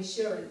find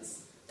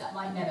reassurance that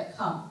might never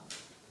come.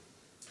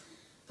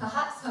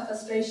 Perhaps her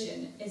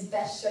frustration is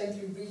best shown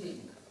through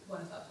reading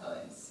one of her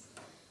poems,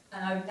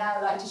 and I would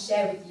now like to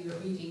share with you a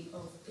reading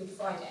of Good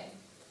Friday.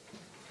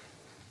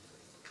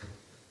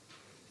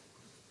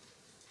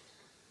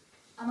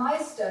 Am I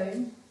a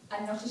stone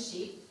and not a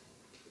sheep,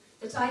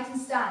 that I can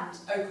stand,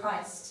 O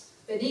Christ,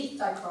 beneath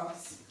thy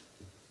cross,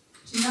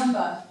 to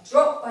number,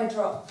 drop by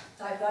drop,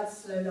 thy blood's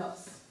slow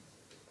loss,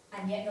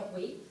 and yet not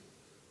weep?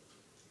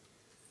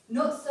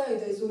 Not so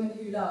those women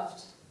who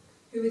loved,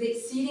 who with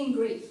exceeding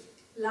grief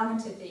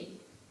lamented thee.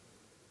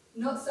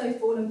 Not so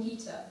fallen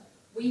Peter,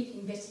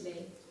 weeping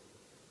bitterly.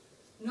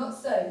 Not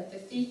so the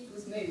thief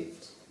was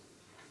moved.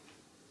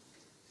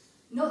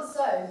 Not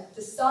so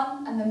the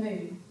sun and the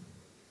moon,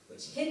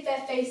 which hid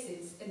their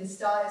faces in the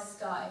starless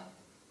sky.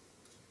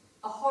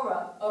 A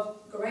horror of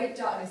great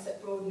darkness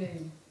at broad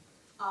noon.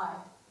 I,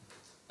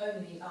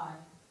 only I.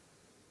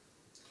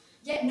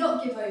 Yet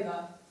not give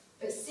over,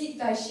 but seek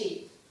thy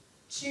sheep,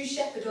 true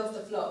shepherd of the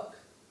flock.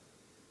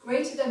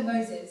 Greater than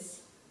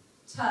Moses,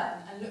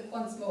 turn and look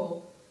once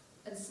more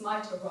and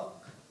smite a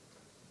rock.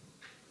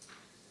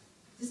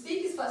 The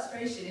speaker's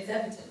frustration is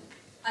evident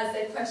as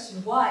they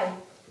question why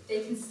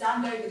they can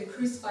stand over the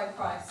crucified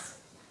Christ,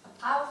 a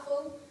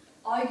powerful,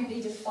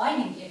 arguably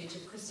defining image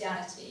of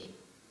Christianity,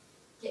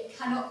 yet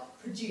cannot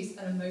produce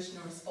an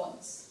emotional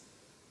response.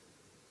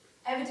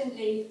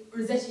 Evidently,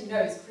 Rossetti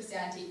knows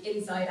Christianity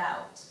inside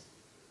out,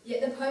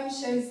 yet the poem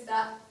shows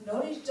that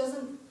knowledge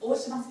doesn't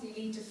automatically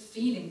lead to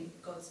feeling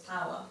God's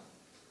power.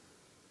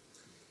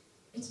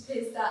 It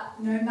appears that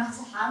no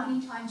matter how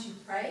many times you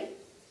pray,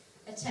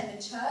 attend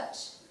the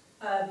church,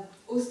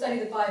 or study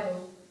the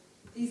Bible,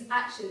 these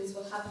actions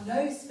will have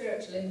no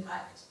spiritual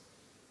impact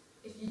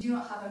if you do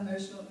not have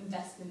emotional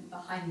investment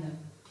behind them.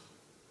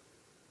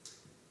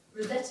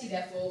 Rossetti,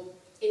 therefore,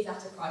 is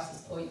at a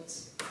crisis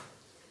point.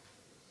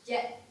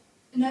 Yet,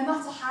 no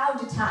matter how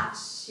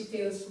detached she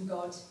feels from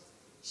God,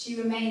 she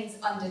remains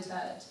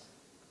undeterred.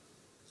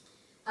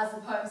 As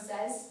the poem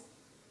says,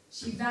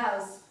 she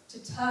vows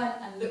to turn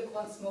and look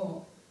once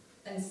more,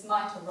 and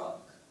smite a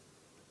rock.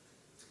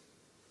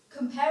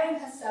 Comparing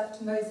herself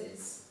to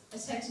Moses,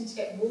 attempting to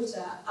get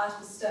water out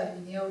of a stone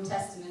in the Old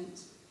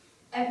Testament,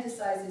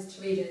 emphasises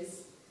to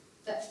readers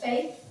that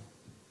faith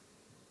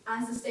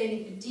and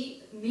sustaining a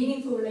deep,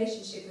 meaningful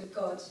relationship with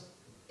God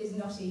is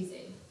not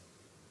easy.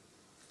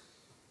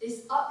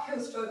 This uphill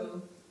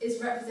struggle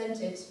is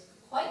represented,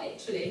 quite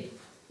literally,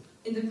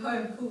 in the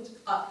poem called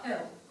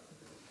Uphill.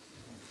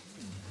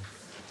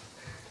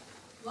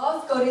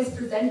 Whilst God is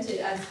presented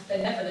as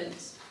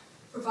benevolent,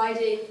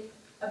 providing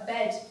a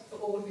bed for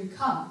all who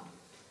come,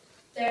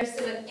 there is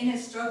still an inner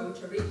struggle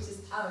to reach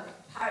this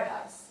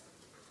paradise,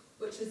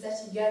 which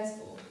Rossetti yearns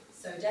for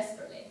so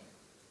desperately.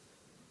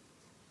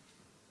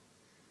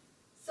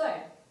 So,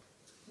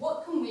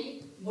 what can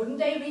we,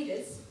 modern-day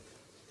readers,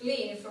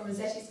 glean from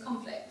Rossetti's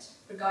conflict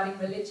regarding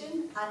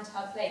religion and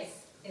her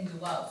place in the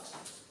world?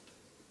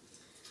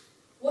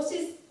 What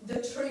is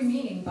the true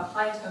meaning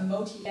behind her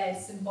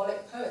multi-layered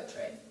symbolic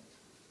poetry?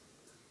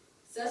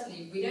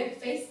 Certainly, we don't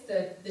face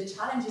the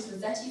challenges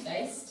Rossetti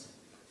faced.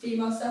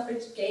 Female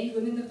suffrage gained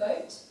women the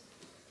vote,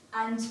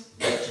 and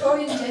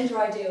Victorian gender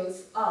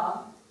ideals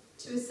are,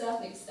 to a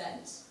certain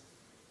extent,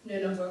 no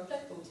longer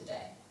applicable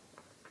today.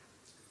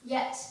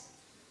 Yet,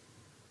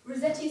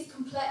 Rossetti's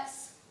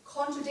complex,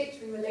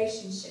 contradictory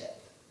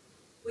relationship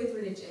with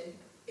religion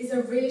is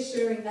a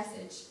reassuring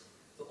message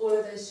for all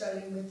of those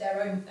struggling with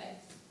their own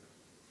faith.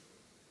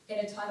 In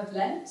a time of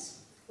Lent,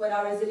 when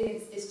our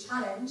resilience is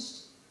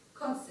challenged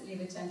constantly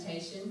with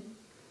temptation,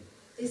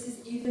 this is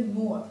even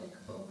more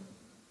applicable.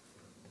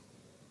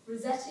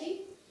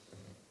 Rossetti,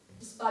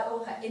 despite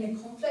all her inner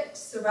conflict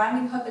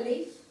surrounding her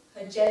belief,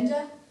 her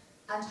gender,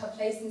 and her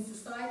place in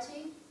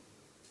society,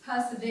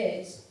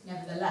 persevered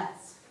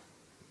nevertheless.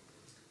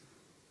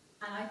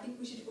 And I think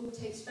we should all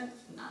take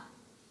strength from that.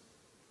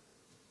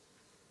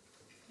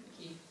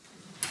 Thank you.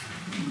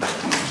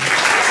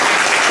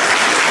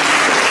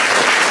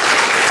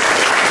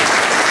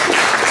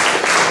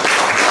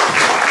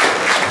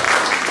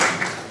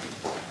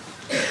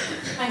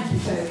 Thank you,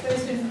 Claire.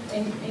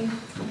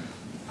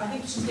 I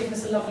think she's given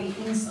us a lovely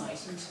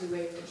insight into the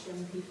way in which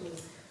young people,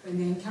 when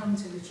they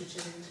encounter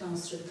literature in the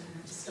classroom and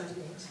have to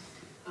study it,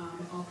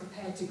 are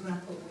prepared to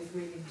grapple with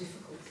really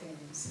difficult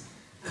things.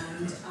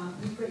 And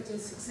with great deal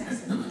of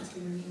success, I think that's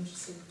been really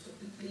interesting,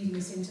 leading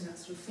us into that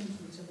sort of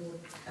thinking at a more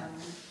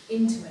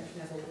intimate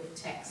level with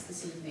text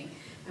this evening.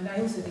 And I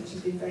also think she's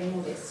been very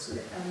modest.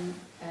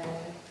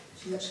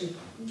 She's actually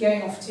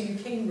going off to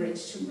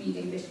Cambridge to read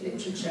English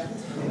literature,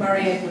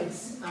 Murray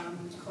Edwards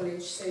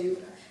College. So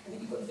I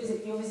think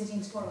you're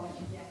visiting tomorrow, aren't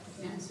you?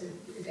 Yeah, so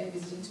they're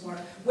visiting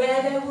tomorrow,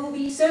 where there will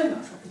be so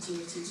much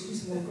opportunity to do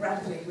some more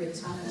grappling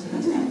with talented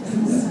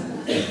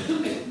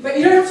texts. But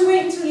you don't have to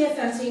wait until year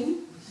 13.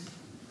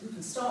 You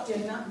can start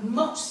doing that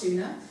much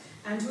sooner.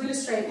 And to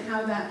illustrate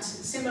how that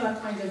similar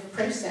kind of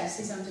process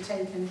is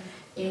undertaken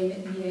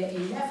in year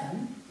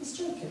 11, is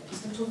Jacob. He's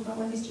going to talk about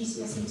one of his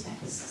GCSE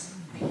texts.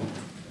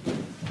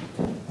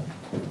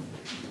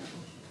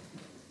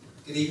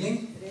 Good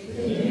evening.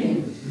 Good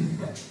evening.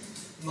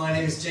 My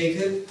name is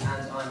Jacob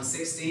and I'm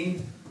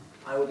 16.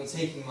 I will be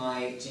taking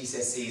my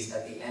GCSEs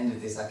at the end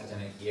of this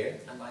academic year,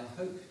 and I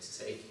hope to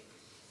take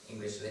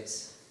English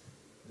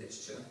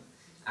literature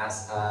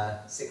as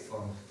a sixth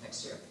form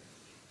next year.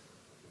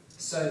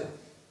 So,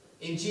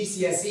 in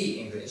GCSE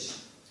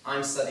English,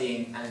 I'm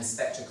studying An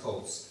Inspector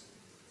Calls.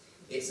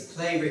 It's a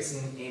play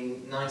written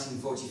in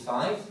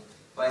 1945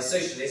 by a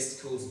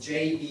socialist called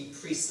J.B.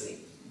 Priestley.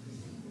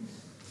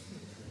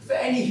 For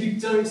any who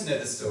don't know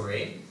the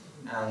story,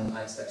 and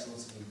I expect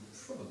lots of you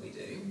probably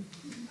do,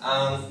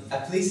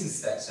 a police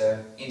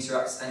inspector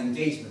interrupts an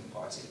engagement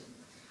party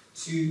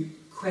to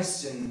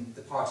question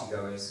the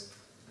partygoers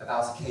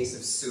about a case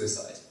of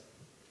suicide.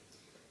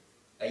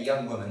 A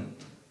young woman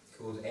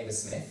called Ava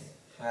Smith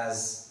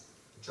has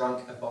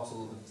drunk a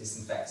bottle of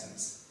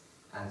disinfectant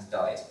and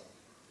died.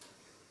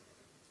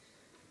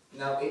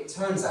 Now, it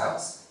turns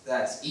out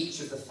that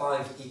each of the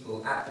 5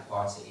 people at the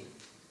party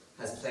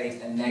has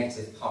played a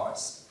negative part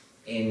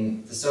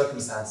in the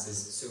circumstances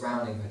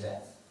surrounding her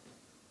death.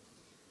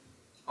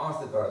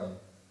 Arthur Beverley,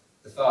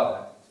 the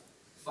father,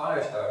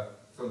 fired her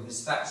from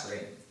his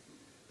factory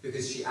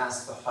because she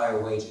asked for higher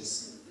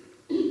wages.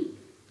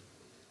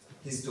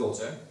 His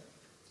daughter,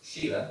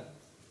 Sheila,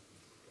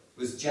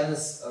 was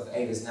jealous of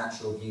Ava's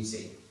natural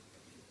beauty,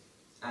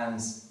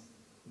 and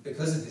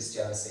because of this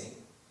jealousy,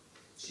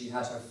 she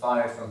had her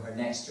fired from her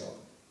next job.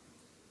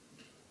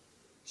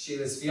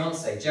 Sheila's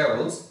fiancé,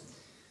 Gerald,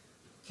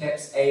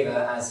 kept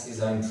Ava as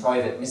his own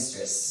private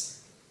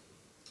mistress,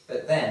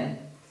 but then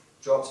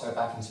dropped her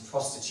back into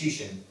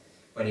prostitution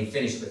when he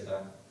finished with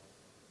her.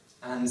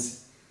 And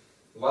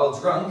while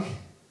drunk,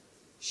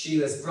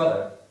 Sheila's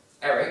brother,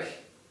 Eric,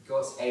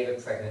 got Ava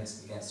pregnant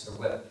against her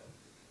will.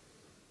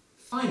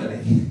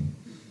 Finally,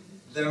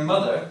 their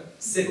mother,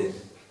 Sybil,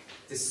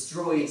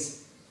 destroyed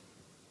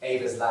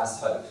Ava's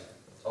last hope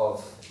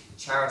of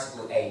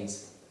charitable aid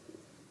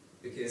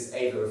because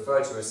Ava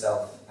referred to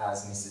herself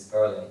as Mrs.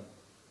 Beverley.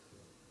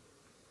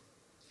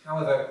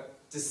 However,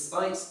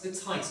 despite the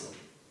title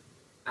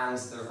and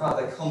the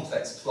rather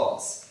complex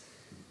plot,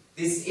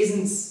 this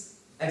isn't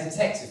a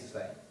detective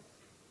play.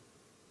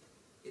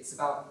 It's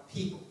about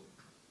people.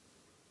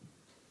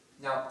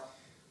 Now,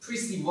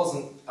 Priestley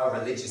wasn't a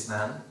religious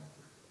man.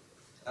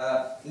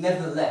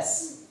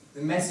 Nevertheless,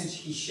 the message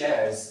he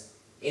shares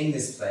in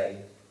this play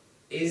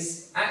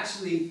is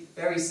actually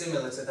very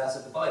similar to that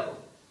of the Bible.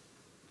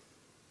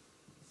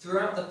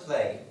 Throughout the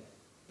play,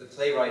 the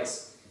playwright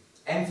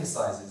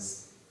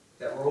emphasizes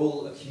that we're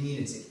all a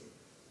community.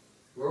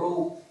 We're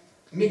all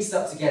mixed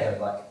up together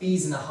like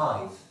bees in a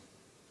hive.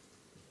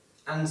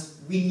 And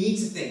we need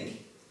to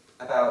think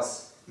about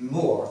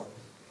more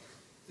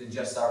than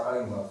just our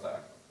own welfare.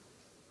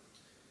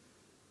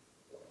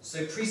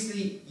 So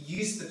Priestley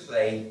used the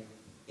play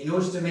in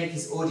order to make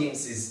his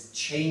audiences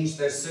change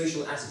their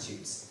social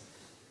attitudes.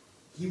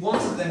 He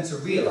wanted them to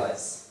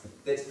realise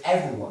that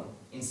everyone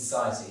in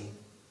society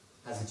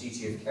has a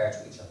duty of care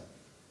to each other.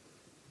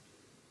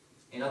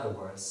 In other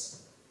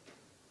words,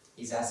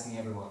 he's asking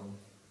everyone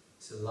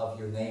to love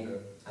your neighbour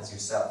as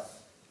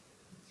yourself.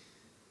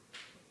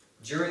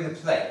 During the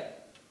play,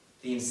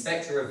 the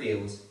inspector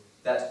revealed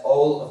that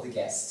all of the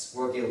guests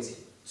were guilty,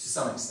 to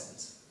some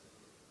extent.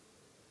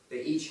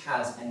 They each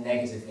had a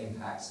negative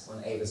impact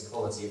on Ava's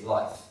quality of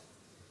life.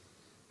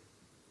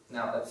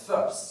 Now, at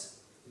first,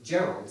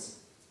 Gerald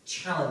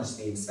challenged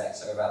the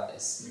inspector about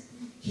this.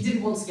 He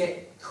didn't want to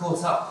get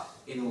caught up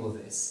in all of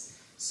this.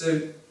 So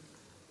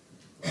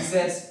he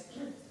said,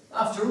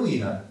 after all, you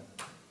know,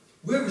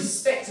 we're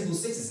respectable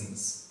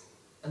citizens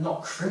and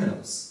not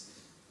criminals.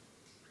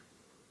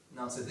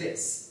 Now to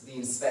this, the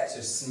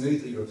inspector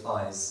smoothly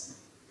replies,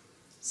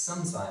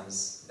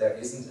 sometimes there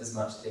isn't as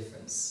much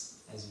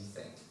difference as you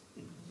think.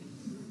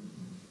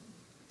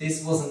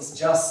 This wasn't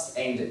just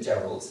aimed at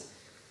Gerald.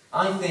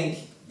 I think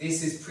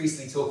this is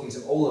Priestley talking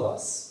to all of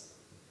us.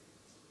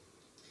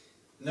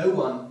 No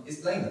one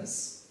is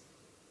blameless.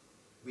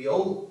 We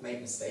all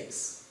make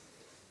mistakes.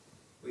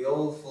 We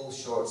all fall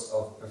short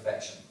of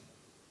perfection.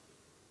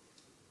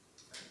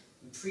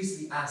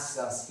 Priestley asks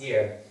us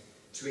here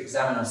to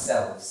examine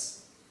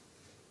ourselves.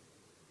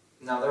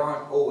 Now, there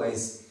aren't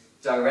always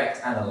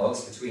direct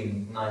analogues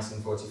between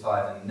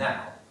 1945 and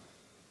now,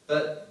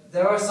 but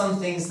there are some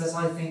things that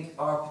I think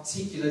are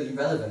particularly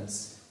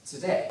relevant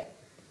today.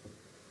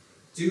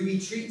 Do we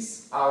treat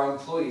our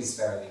employees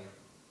fairly?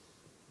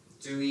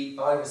 Do we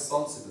buy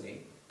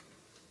responsibly?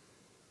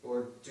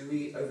 Or do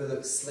we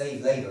overlook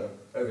slave labour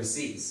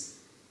overseas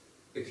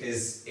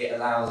because it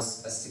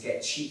allows us to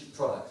get cheap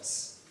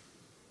products?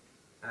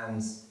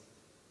 And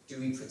do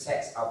we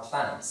protect our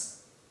planet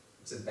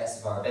to the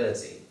best of our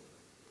ability?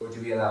 Or do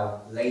we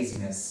allow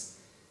laziness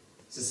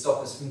to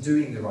stop us from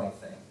doing the right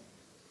thing?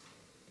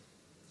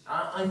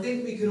 I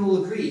think we can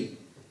all agree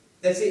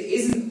that it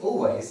isn't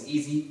always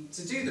easy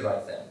to do the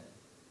right thing.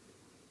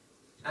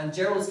 And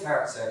Gerald's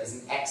character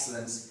is an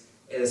excellent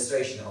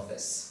illustration of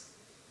this.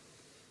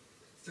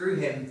 Through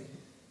him,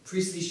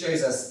 Priestley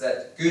shows us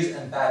that good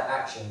and bad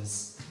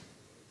actions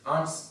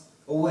aren't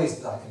always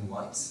black and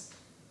white.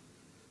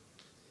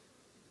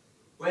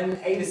 When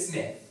Ada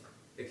Smith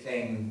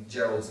became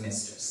Gerald's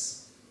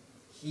mistress,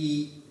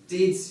 he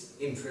did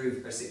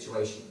improve her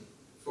situation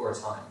for a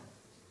time.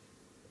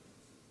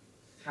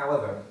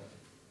 However,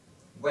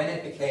 when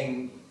it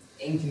became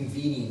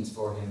inconvenient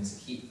for him to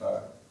keep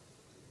her,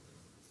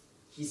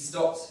 he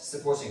stopped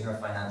supporting her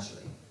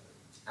financially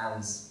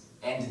and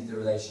ended the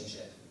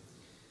relationship.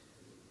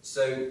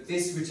 So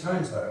this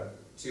returned her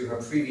to her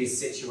previous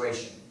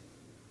situation,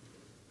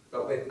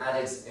 but with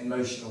added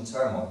emotional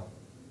turmoil.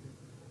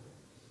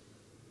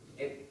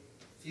 It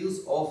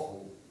feels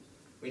awful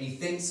when you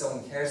think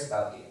someone cares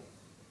about you,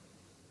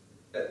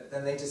 but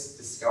then they just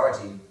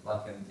discard you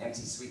like an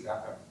empty sweet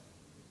wrapper.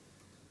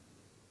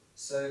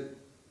 So,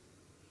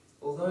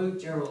 although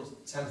Gerald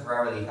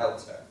temporarily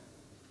helped her,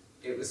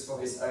 it was for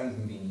his own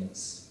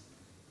convenience.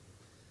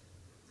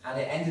 And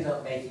it ended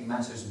up making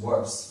matters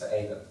worse for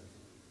Ava.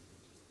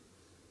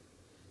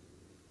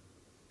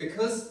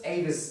 Because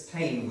Ava's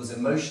pain was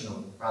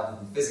emotional rather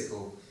than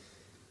physical,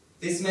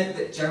 this meant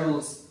that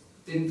Gerald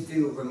didn't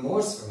feel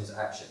remorse for his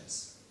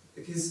actions,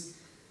 because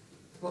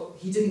well,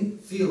 he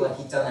didn't feel like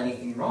he'd done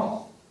anything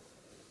wrong.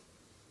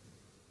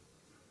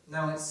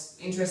 Now, it's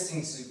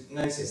interesting to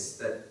notice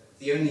that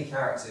the only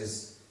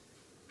characters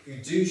who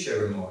do show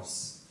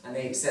remorse and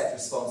they accept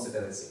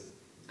responsibility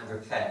and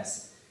repent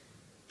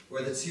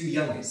were the two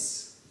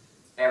youngest,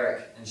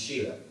 Eric and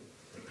Sheila.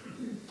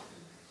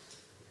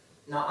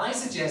 Now, I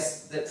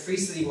suggest that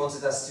Priestley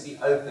wanted us to be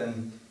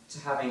open to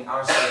having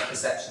our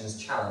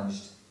self-perceptions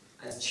challenged,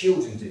 as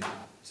children do,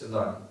 to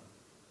learn.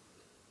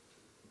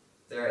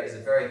 There is a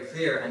very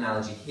clear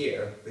analogy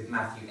here with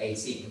Matthew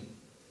 18,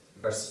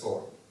 verse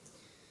 4.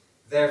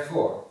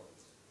 Therefore,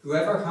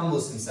 whoever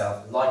humbles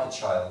himself like a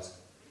child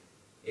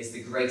is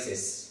the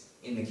greatest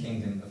in the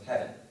kingdom of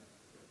heaven.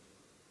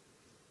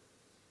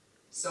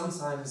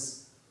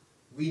 Sometimes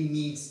we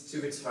need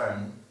to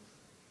return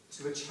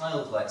to a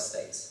childlike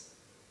state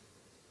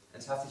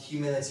and have the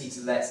humility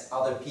to let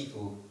other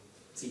people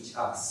teach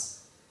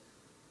us.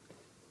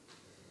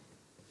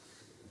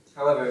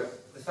 However,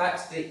 the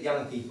fact that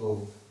young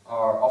people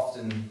are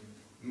often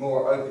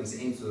more open to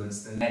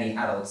influence than many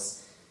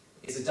adults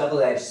is a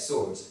double-edged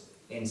sword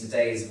in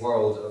today's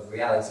world of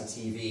reality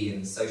TV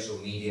and social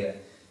media,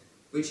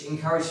 which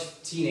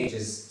encourage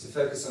teenagers to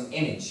focus on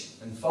image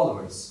and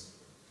followers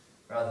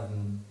rather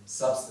than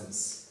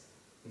substance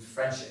and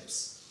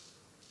friendships.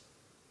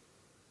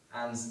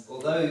 And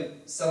although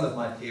some of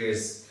my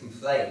peers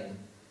complain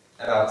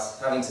about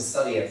having to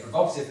study a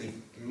provocatively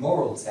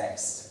moral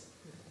text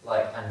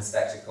like Anna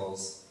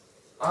Spectacles,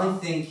 I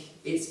think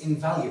it's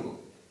invaluable.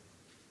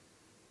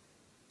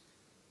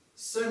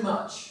 So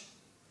much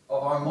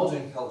of our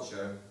modern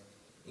culture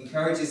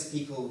encourages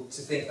people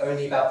to think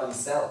only about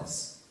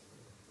themselves,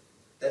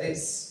 that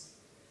it's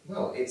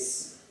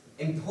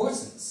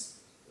important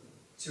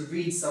to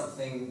read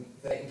something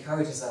that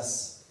encourages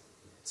us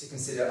to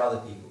consider other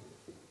people.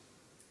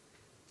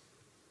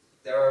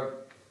 There are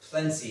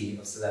plenty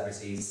of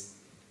celebrities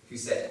who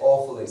set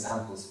awful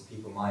examples for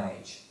people my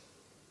age.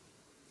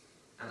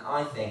 And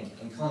I think,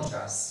 in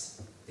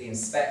contrast, the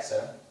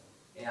inspector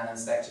in Anna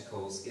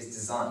Spectacles is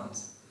designed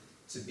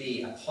to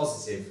be a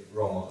positive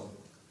role model.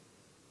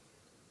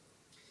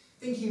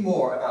 Thinking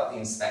more about the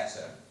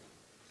inspector,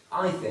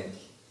 I think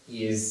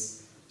he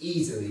is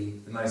easily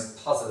the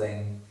most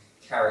puzzling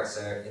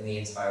character in the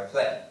entire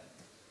play.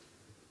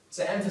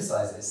 To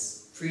emphasise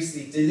this,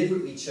 Priestley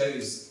deliberately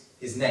chose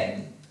his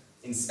name,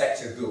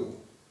 Inspector Ghoul,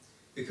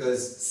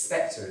 because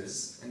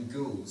spectres and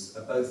ghouls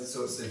are both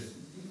sorts of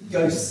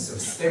ghosts or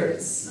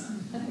spirits.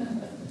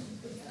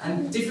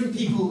 And different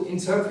people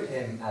interpret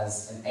him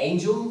as an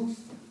angel,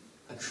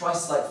 a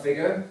Christ-like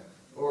figure,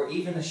 or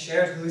even a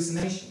shared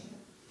hallucination.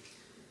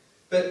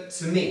 But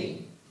to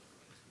me,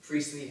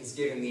 Priestley has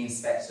given the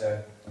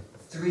inspector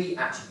three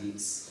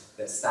attributes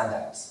that stand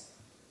out: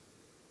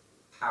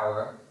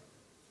 power,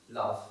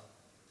 love,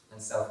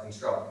 and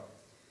self-control.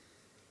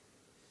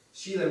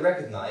 Sheila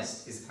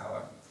recognised his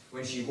power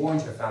when she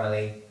warned her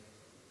family,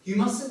 "You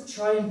mustn't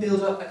try and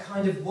build up a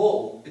kind of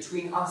wall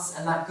between us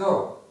and that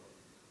girl.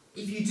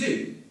 If you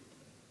do,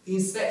 the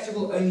inspector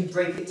will only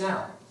break it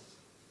down."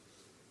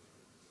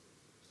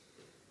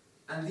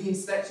 And the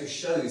inspector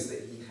shows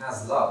that he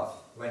has love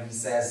when he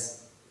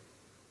says,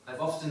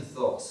 "I've often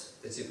thought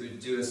that it would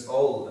do us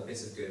all a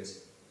bit of good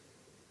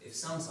if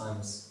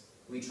sometimes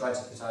we try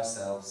to put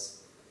ourselves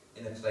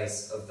in the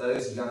place of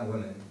those young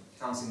women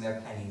counting their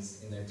pennies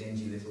in their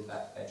dingy little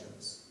back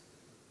bedrooms."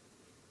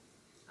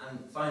 And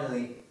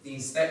finally, the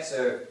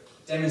inspector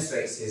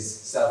demonstrates his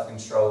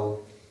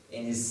self-control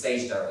in his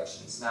stage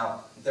directions.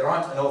 Now, there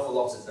aren't an awful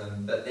lot of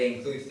them, but they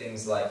include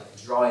things like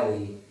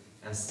dryly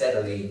and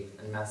steadily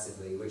and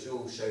massively, which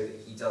all show that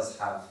he does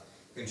have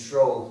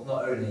control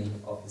not only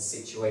of his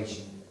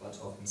situation, but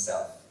of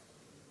himself.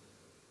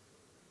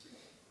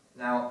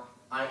 Now,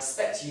 I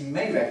expect you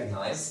may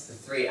recognise the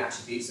three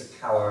attributes of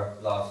power,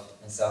 love,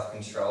 and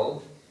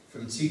self-control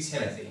from 2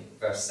 Timothy,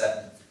 verse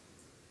 7.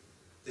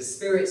 "The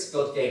Spirit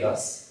God gave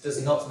us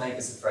does not make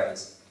us afraid.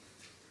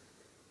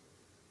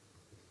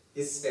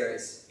 His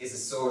Spirit is a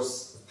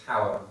source of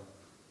power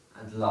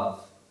and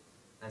love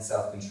and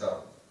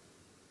self-control."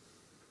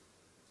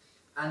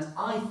 And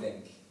I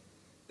think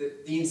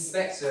that the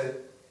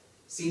inspector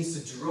seems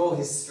to draw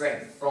his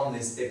strength from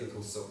this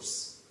biblical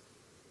source.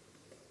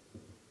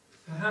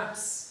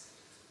 Perhaps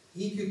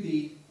he could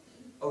be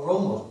a role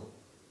model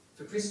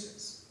for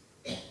Christians.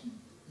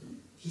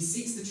 He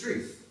seeks the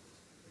truth.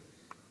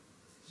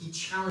 He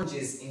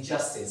challenges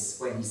injustice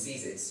when he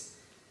sees it.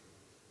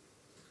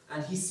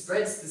 And he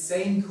spreads the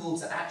same call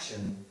to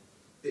action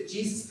that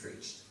Jesus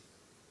preached.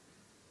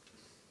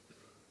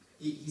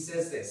 He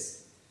says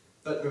this,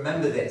 "But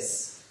remember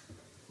this,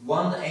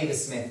 one Ada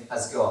Smith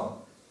has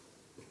gone,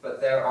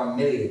 but there are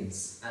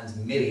millions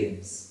and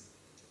millions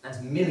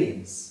and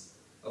millions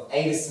of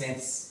Ada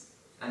Smiths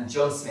and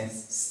John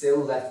Smiths still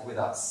left with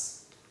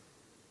us,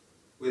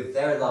 with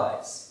their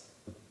lives,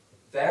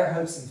 their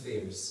hopes and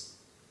fears,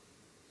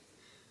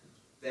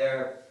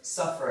 their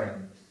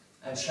suffering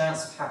and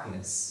chance of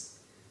happiness,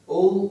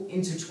 all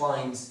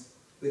intertwined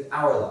with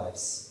our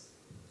lives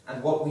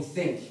and what we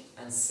think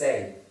and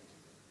say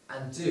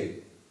and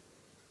do.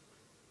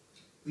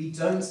 We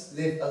don't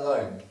live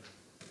alone.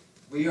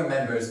 We are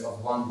members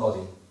of one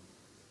body.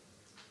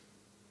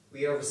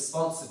 We are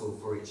responsible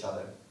for each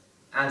other.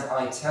 And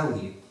I tell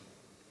you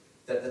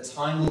that the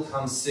time will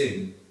come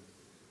soon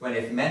when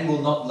if men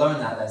will not learn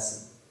that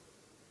lesson,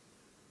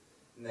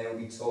 then they will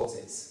be taught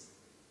it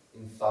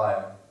in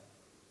fire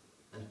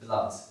and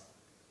blood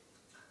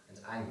and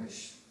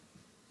anguish.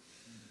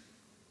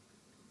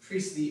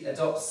 Priestley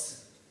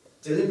adopts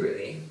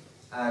deliberately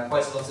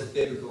quite a lot of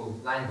biblical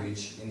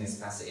language in this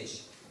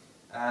passage.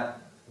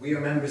 We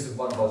are members of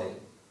one body.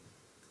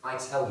 I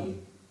tell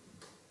you,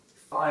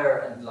 fire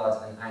and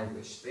blood and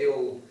anguish, they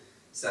all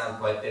sound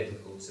quite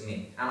biblical to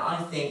me. And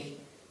I think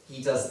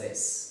he does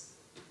this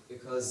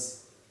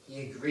because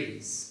he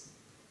agrees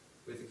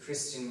with the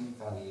Christian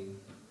value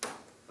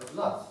of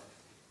love.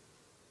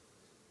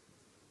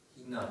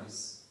 He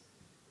knows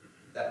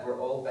that we're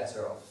all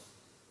better off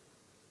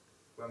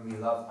when we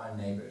love our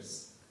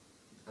neighbours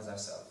as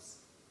ourselves.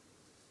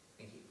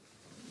 Thank you.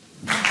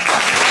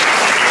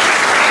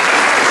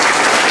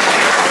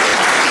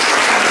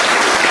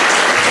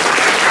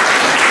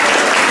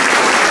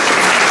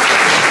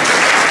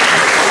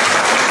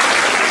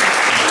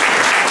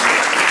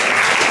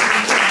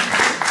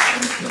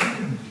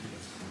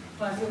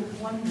 Well, I feel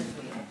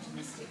wonderfully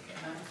optimistic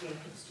about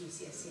Jacob's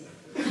GCSE.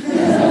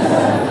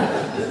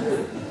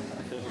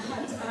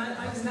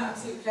 And it was an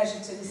absolute pleasure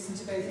to listen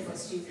to both of our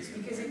students,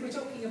 because if we're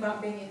talking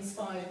about being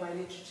inspired by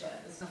literature,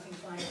 there's nothing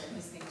finer than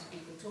listening to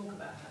people talk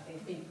about how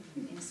they've been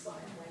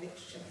inspired by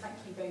literature. Thank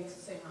you both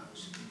so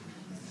much.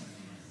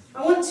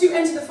 I want to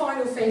enter the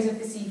final phase of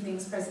this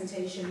evening's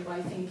presentation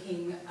by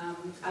thinking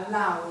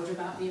aloud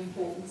about the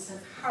importance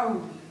of how we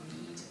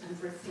read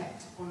and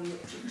reflect on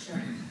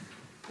literature,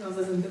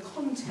 rather than the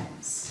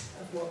contents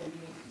of what we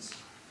read.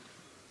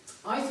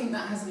 I think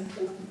that has an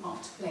important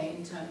part to play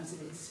in terms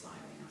of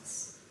inspiring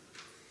us.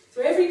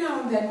 So every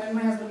now and then, when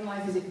my husband and I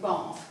visit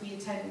Bath, we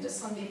attend a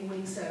Sunday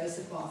morning service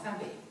at Bath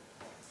Abbey.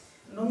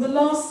 And on the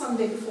last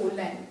Sunday before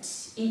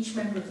Lent, each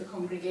member of the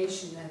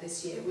congregation there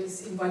this year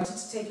was invited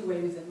to take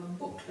away with them a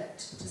booklet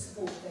to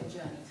support their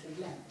journey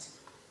through Lent.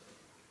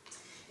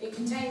 It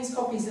contains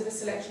copies of a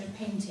selection of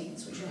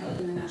paintings which are held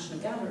in the National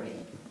Gallery.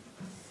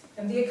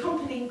 And the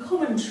accompanying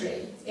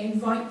commentary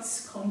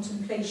invites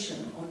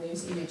contemplation on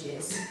those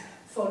images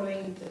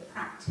following the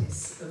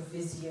practice of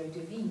visio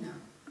divina,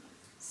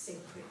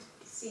 sacred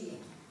seeing.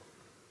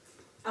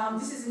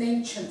 This is an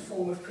ancient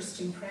form of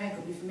Christian prayer,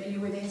 you'll be familiar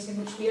with it, in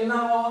which we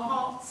allow our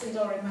hearts and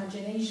our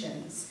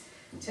imaginations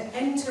to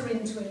enter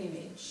into an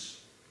image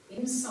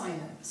in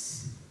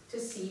silence to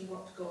see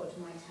what God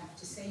might have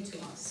to say to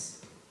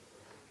us.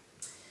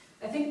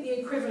 I think the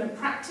equivalent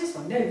practice,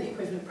 well, no, the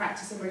equivalent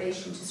practice in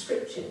relation to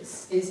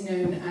scriptures is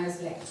known as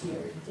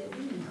lectio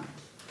divina.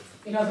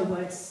 In other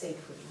words,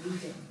 sacred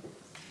reading.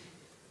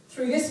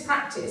 Through this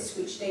practice,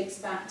 which dates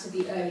back to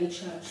the early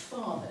church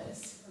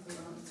fathers of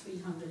around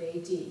 300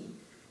 AD,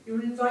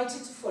 you're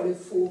invited to follow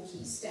 4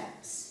 key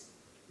steps: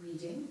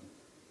 reading,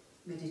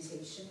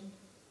 meditation,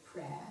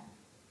 prayer,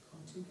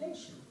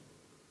 contemplation.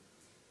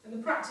 And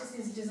the practice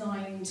is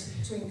designed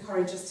to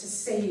encourage us to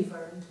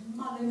savour and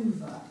mull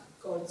over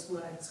God's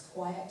words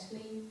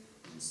quietly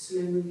and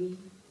slowly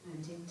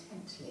and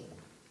intently.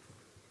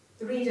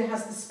 The reader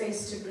has the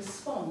space to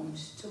respond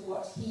to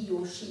what he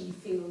or she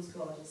feels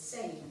God is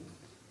saying,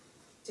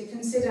 to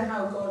consider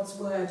how God's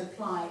word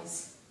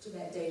applies to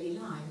their daily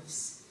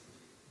lives,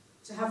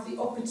 to have the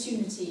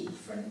opportunity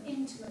for an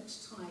intimate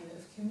time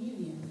of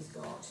communion with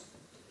God.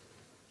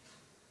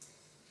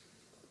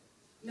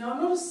 Now,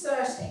 I'm not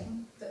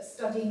asserting that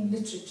studying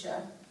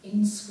literature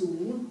in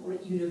school or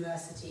at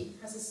university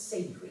has a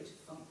sacred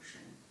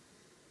function.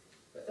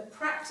 But the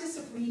practice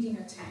of reading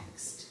a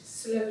text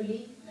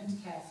slowly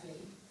and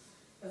carefully,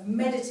 of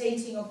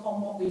meditating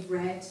upon what we've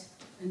read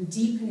and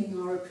deepening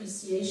our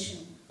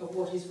appreciation of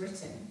what is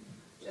written,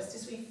 just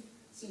as we've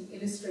seen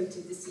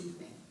illustrated this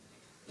evening,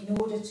 in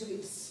order to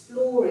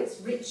explore its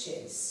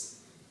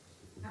riches,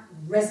 that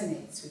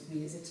resonates with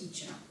me as a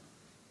teacher.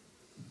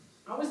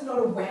 I was not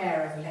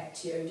aware of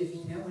Lectio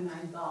Divina when I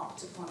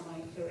embarked upon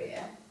my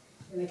career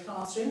in the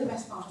classroom, the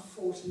best part of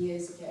 40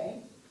 years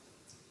ago.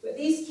 But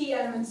these key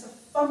elements are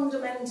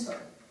fundamental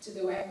to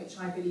the way in which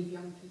I believe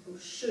young people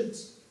should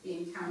be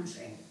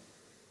encountering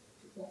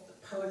what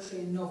the poetry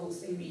and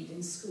novels they read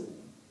in school.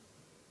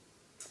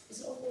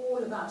 It's not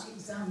all about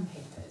exam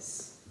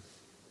papers.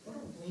 What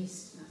a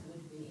waste that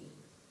would be.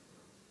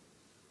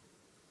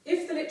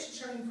 If the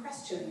literature in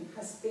question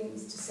has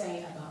things to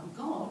say about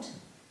God,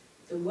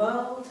 the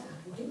world,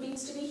 and what it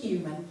means to be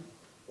human,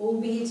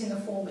 albeit in the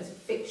form of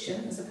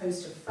fiction as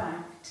opposed to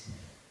fact,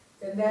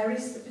 then there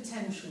is the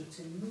potential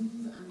to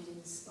move and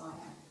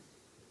inspire.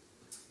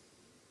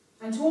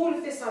 And to all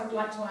of this, I would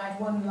like to add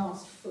one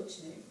last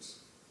footnote.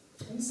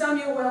 In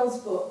Samuel Wells'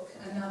 book,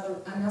 A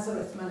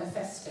Nazareth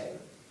Manifesto,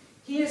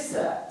 he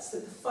asserts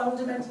that the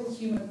fundamental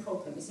human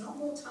problem is not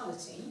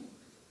mortality,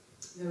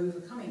 though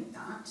overcoming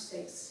that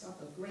takes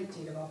up a great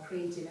deal of our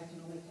creative,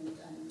 economic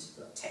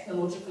and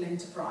technological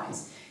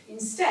enterprise.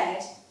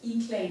 Instead,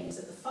 he claims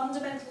that the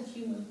fundamental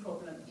human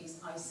problem is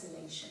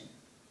isolation.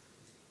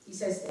 He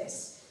says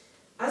this: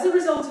 as a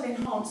result of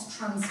enhanced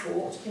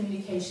transport,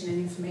 communication and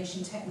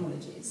information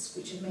technologies,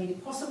 which have made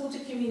it possible to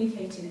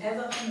communicate in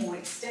ever more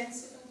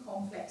extensive and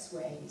complex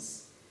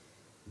ways,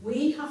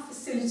 we have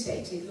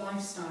facilitated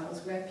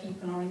lifestyles where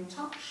people are in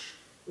touch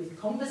with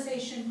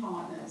conversation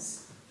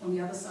partners on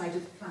the other side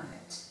of the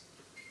planet,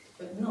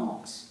 but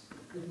not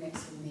with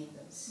next-door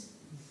neighbours.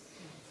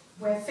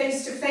 Where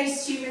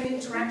face-to-face human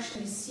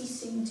interaction is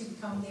ceasing to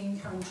become the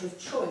encounter of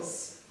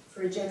choice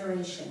for a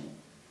generation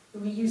who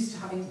were used to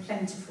having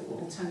plentiful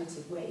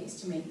alternative ways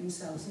to make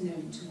themselves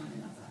known to one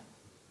another.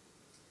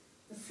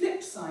 The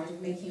flip side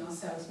of making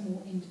ourselves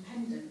more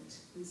independent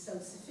and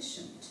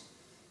self-sufficient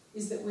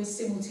is that we're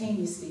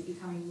simultaneously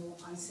becoming more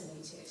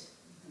isolated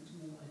and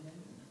more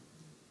alone.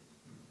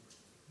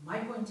 My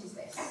point is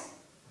this: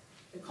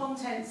 the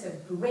contents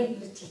of great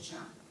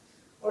literature,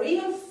 or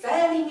even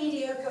fairly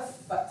mediocre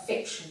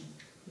fiction,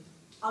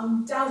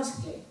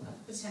 undoubtedly have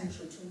the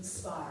potential to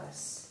inspire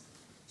us,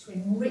 to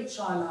enrich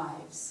our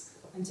lives,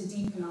 and to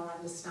deepen our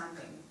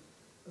understanding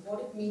of what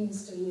it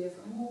means to live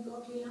a more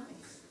godly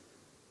life.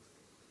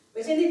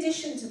 But in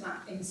addition to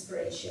that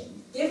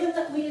inspiration, given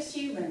that we as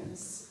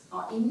humans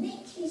are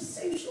innately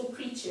social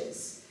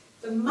creatures,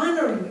 the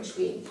manner in which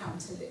we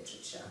encounter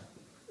literature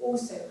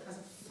also has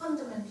a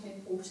fundamental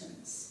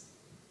importance.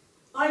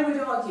 I would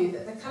argue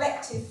that the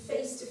collective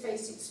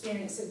face-to-face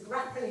experience of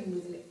grappling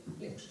with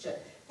literature,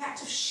 the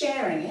act of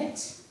sharing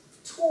it,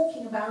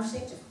 talking about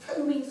it, of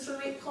combing through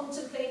it,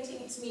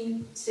 contemplating its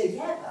meaning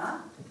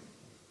together,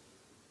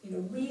 in a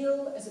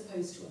real as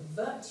opposed to a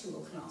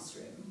virtual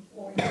classroom,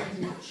 or indeed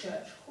in a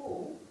church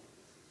hall,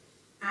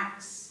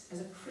 acts as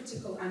a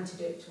critical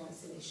antidote to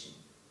isolation.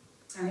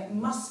 And it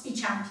must be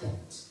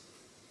championed.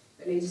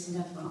 But ladies and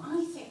gentlemen,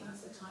 I think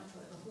that's the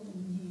title of a whole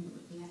new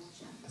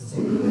lecture. So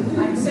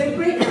I'm so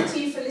grateful to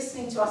you for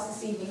listening to us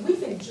this evening.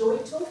 We've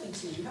enjoyed talking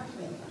to you, haven't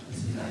we?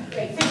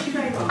 Great, thank you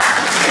very much.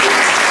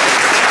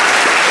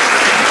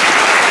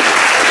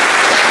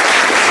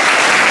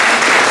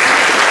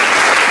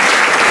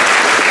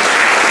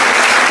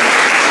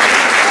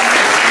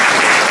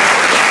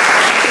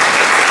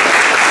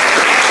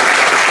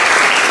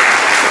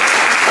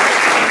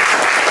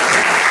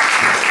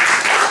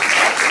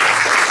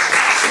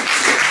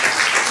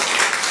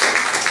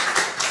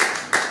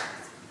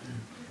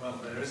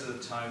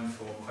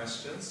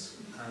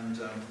 And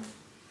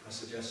I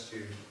suggest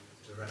you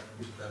direct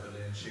them to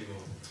Beverley, and she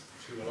will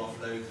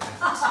offload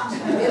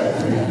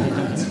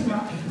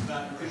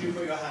them. Could you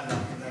put your hand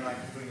up, and then I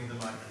can bring you the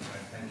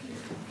microphone? Thank you.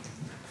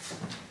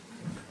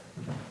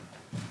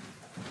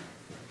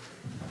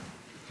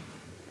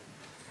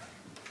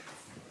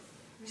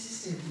 Mrs.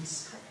 Stevens,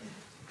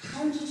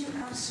 how did you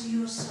answer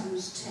your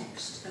son's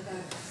text about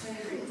a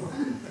favourite book?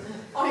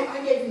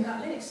 I gave him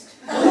that list.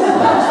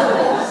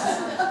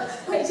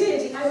 I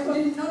did.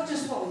 Not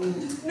just one.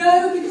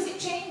 No, because it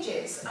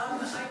changes.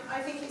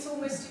 I think it's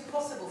almost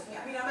impossible for me.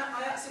 I mean,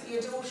 I absolutely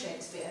adore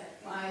Shakespeare.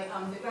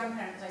 The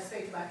grandparents I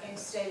spoke about came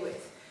to stay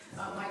with.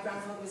 My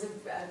grandfather was a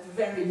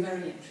very,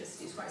 very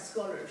interested, quite a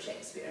scholar of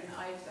Shakespeare,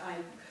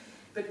 and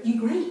but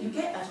you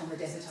get that on the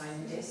Desert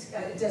Island disc.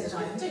 Desert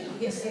Island, don't you? You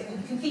get to get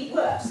the complete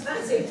works, so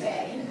that's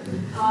okay.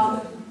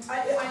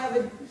 I have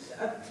a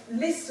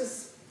list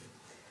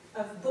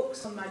of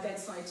books on my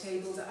bedside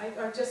table that I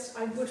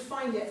would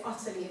find it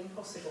utterly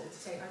impossible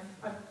to take.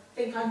 I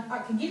think I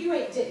can give you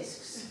 8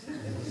 discs,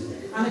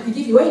 and I could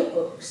give you 8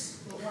 books,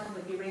 but one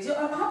would be really...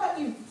 How about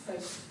you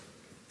folks?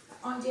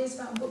 Ideas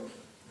about a book?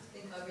 I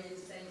think I'll be in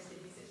the same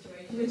silly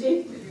situation. Would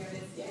you? To be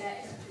honest,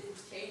 yeah, it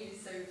changes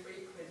so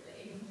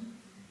frequently.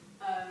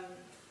 And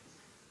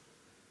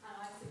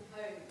I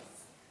suppose,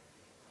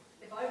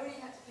 if I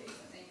really had to pick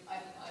something, I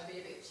think I'd be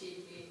a bit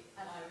cheeky,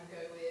 and I would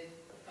go with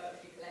a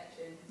poetry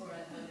collection or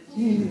another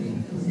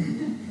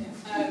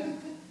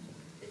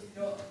It's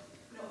not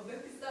a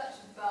book as such,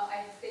 but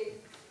I think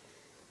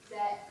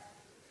there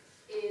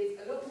is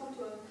a lot more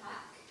to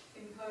unpack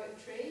in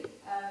poetry.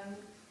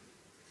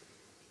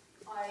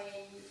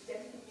 I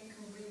definitely think you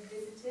can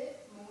revisit it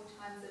more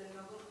times than a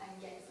novel and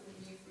get something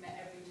new from it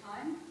every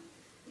time.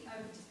 I think I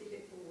would just be a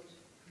bit bored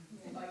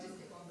if I just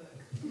pick one book.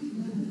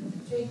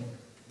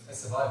 A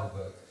survival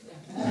book.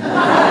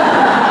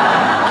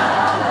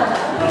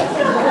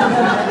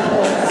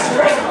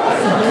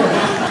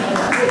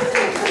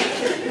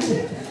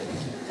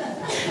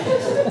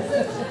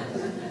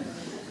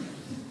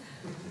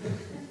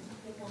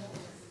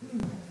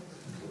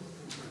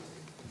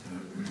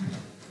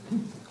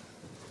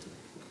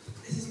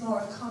 This is more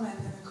a comment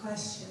than a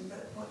question,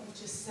 but what you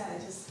just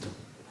said is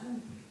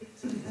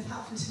something that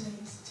happened to me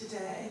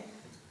today.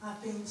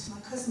 I've been to my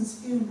cousin's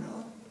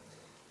funeral,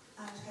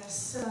 and her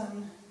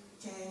son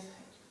gave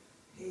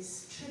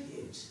his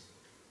tribute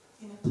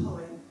in a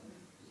poem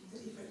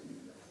that he'd written.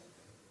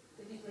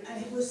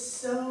 And it was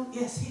so,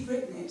 yes, he'd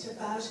written it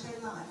about her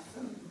life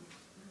from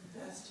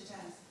birth to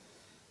death.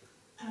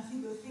 And I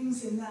think there were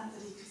things in that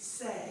he could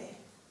say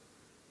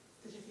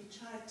that if he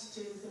tried to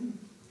do them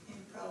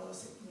in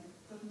prose, it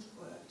wouldn't have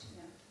worked.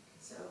 Yeah.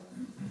 So,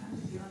 I'm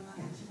with you on that.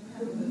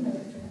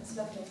 That's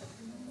lovely.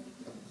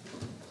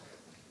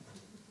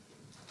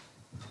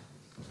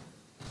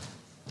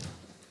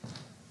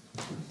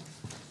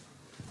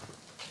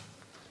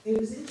 It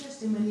was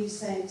interesting when you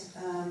said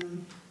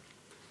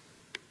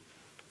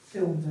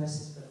film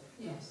versus book.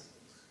 Yes.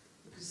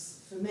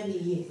 Because for many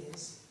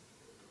years,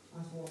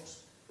 I've watched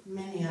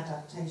many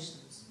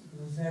adaptations of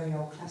a very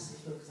old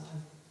classic book that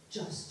I've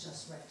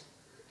just read.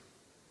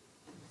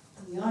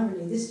 And the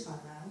irony this time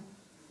round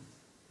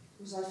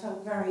was I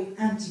felt very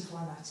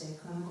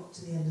anticlimactic when I got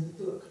to the end of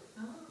the book,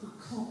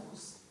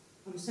 because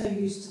I'm so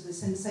used to the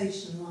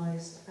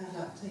sensationalised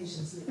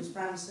adaptations that it was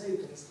Bram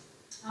Stoker's.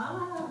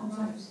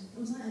 Right.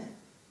 Was that it?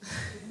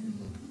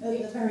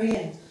 At the very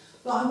end.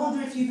 But I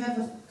wonder if you've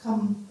ever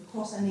come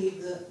across any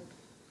that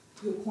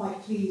you're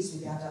quite pleased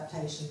with the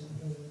adaptation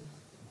in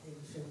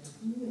film.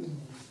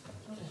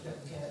 I was going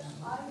to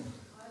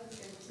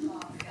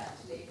ask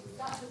actually, was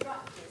that the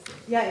Dracula?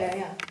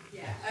 Yeah.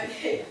 Yeah,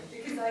 okay,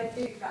 because I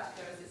did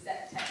Dracula as a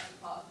set text as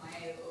part of my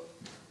A-level,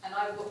 and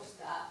I watched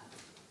that,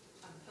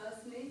 and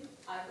personally,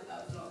 I thought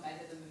that was a lot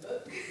better than the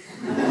book.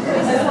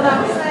 That's what I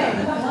was saying.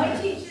 My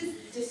teachers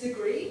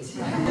disagreed,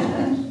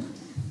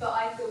 but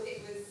I thought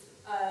it was,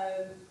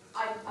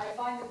 I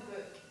find the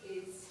book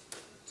is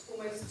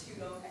almost too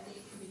long. I think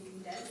it can be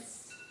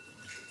condensed.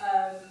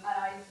 And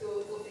I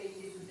thought what they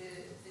did with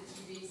the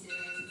TV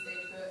series is they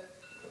put,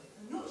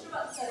 I'm not sure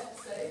about the third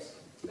episode,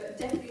 but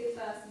definitely the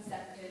first and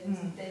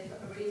second, they put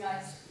a really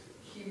nice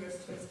humorous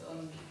twist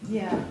on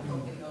the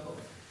novel.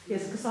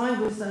 Yes, because I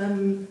was,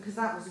 because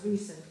that was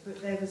recent,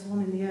 but there was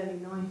one in the early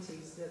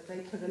 90s that they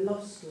put a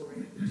love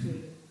story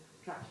between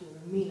Dracula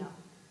and Mina.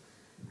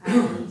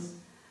 And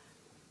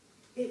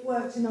it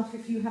worked enough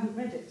if you hadn't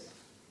read it.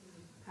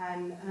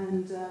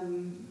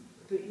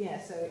 But yeah,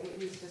 so it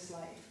was just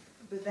like,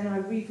 but then I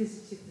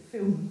revisited the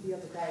film the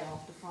other day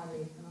after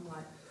finally, and I'm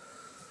like,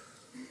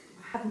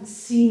 I hadn't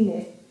seen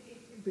it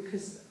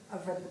because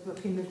I've read the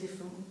book in a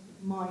different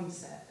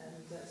mindset,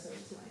 and so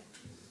it's like,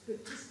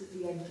 but just at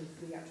the end of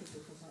the actual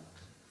book, I was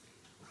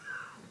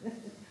like,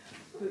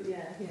 but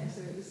yeah,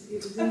 so it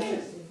was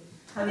interesting.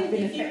 I'd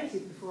been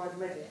affected before I'd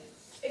read it.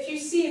 If you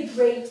see a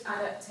great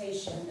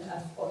adaptation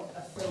of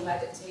a film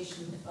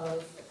adaptation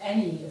of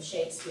any of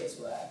Shakespeare's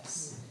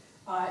works,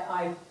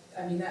 I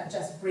mean that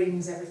just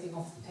brings everything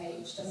off the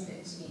page, doesn't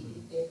it?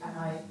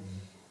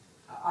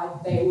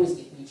 They always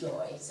give me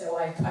joy, so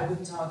I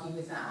wouldn't argue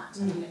with that.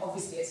 I mean,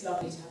 obviously it's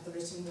lovely to have the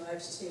written word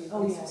too,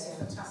 but it's also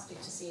fantastic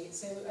to see it,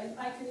 so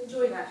I can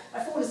enjoy that.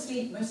 I fall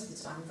asleep most of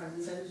the time in front of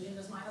the television,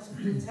 as my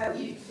husband will tell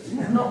you.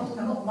 I'm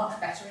not much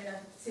better in a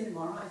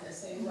cinema either,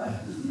 so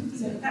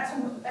perhaps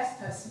I'm not the best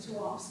person to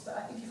ask, but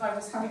I think if I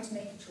was having to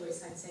make a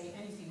choice, I'd say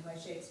anything by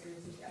Shakespeare.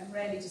 I'm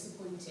rarely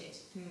disappointed,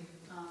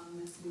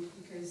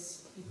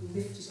 because people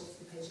lift it off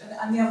the page.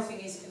 And the other thing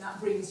is, and that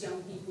brings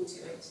young people to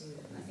it.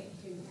 I think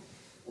you can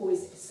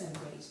always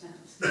celebrate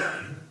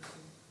that.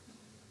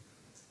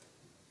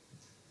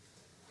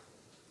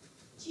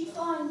 Do you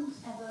find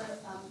ever,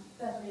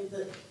 Beverley,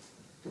 that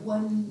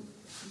when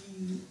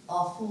you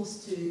are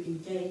forced to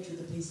engage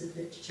with a piece of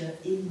literature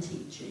in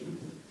teaching,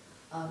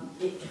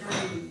 it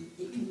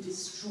can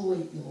destroy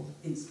your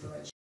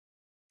inspiration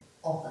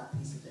of that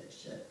piece of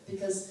literature?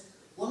 Because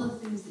one of the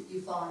things that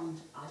you find,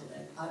 I don't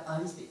know, I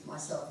only speak for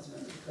myself as a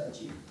member of the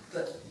clergy,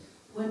 but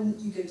when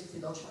you go to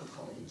theological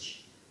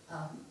college,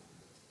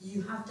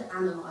 you have to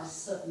analyse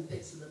certain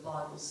bits of the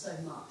Bible so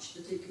much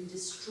that it can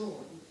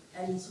destroy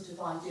any sort of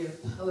idea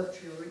of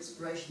poetry or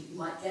inspiration that you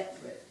might get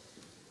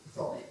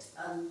from it.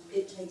 And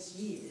it takes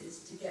years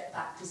to get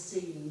back to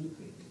seeing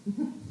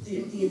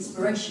the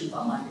inspiration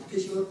behind it,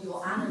 because you're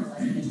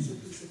analysing it as a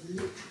piece of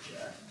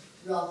literature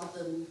rather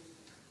than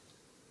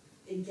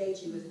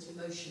engaging with it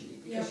emotionally,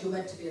 because you're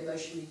meant to be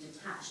emotionally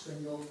detached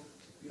when you're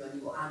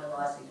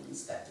analysing an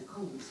Inspector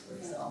Calls, for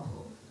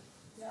example.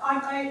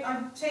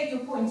 I take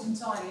your point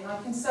entirely, and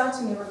I can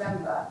certainly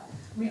remember,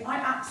 I mean, I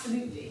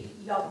absolutely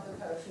loved the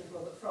poetry of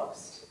Robert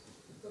Frost,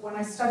 but when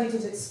I studied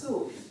it at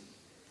school,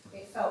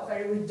 it felt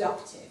very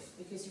reductive,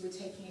 because you were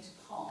taking it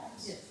apart.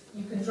 Yes.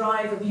 You can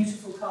drive a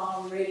beautiful car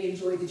and really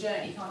enjoy the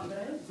journey, can't you? But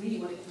I don't really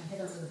want to get my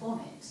head under the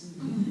bonnet.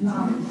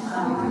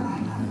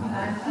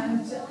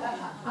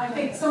 I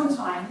think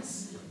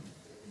sometimes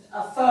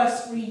a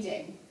first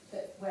reading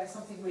where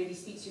something really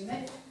speaks to you,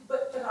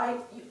 but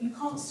you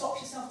can't stop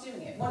yourself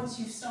doing it. Once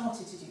you've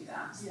started to do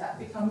that, that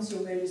becomes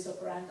your modus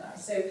operandi.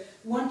 So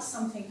once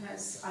something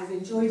I've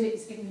enjoyed it,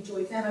 it's given me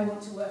joy, then I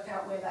want to work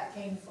out where that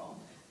came from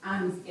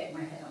and get my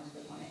head under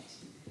the bonnet.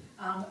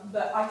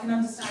 But I can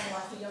understand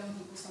why for young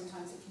people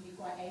sometimes it can be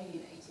quite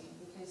alienating,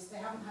 because they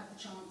haven't had the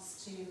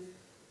chance to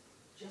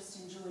just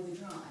enjoy the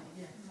drive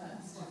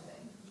first, have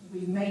they?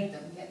 We've made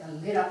them get the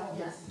lid up on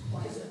that.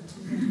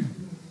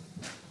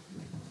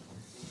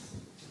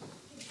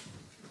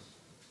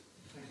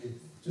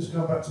 Just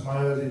going back to my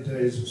early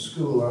days at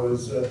school, I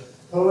was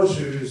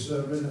poetry was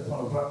written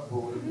upon a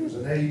blackboard. It was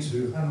an aid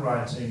to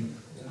handwriting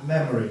and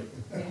memory.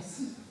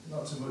 Yes.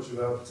 Not too much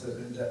about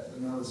in-depth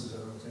analysis, I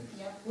don't think.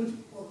 Yep.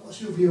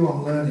 What's your view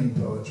on learning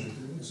poetry? Do you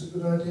think it's a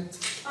good idea?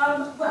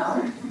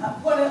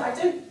 Well, I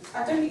don't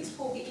think it's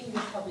called the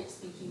English Public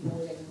Speaking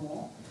Board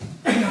anymore.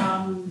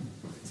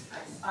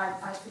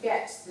 I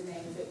forget the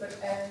name of it, but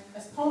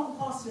as part and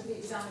parcel of the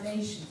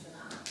examination for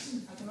that,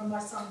 I can remember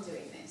my son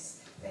doing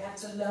this. They had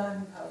to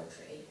learn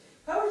poetry.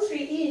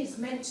 Poetry is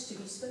meant to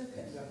be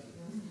spoken.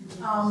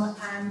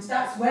 And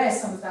that's where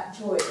some of that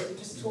joy that we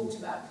just talked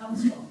about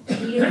comes from,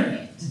 hearing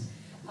it.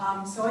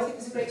 So I think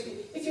it's a great tool.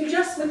 If you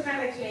just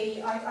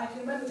mechanically, I can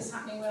remember this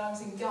happening when I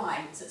was in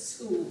guides at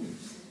school.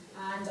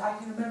 And I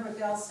can remember a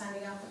girl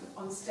standing up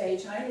on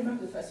stage, and I only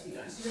remember the first few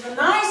lines. She said, "The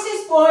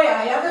nicest boy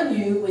I ever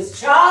knew was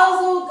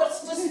Charles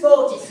Augustus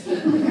Fortescue."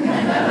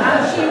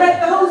 And she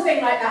read the whole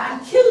thing like that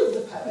and killed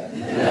the poem.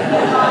 I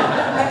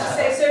have to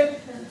say, so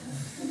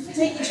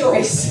take your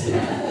choice.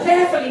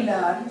 Carefully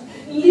learned,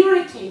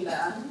 lyrically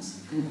learned.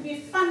 It would be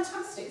a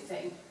fantastic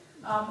thing.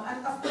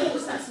 And of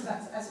course, that's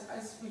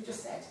as we've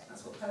just said,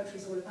 that's what poetry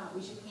is all about.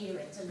 We should hear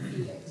it and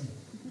feel it.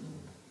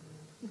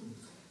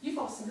 You've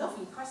asked some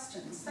lovely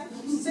questions. Thank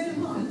you so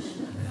much.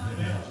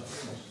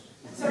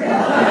 Sorry.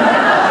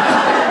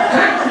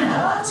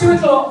 2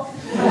 o'clock.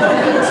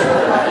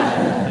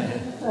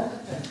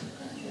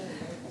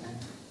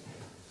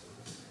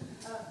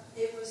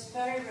 It was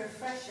very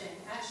refreshing.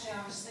 Actually,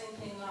 I was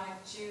thinking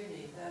like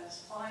Julie, that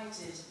I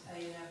did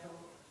A-level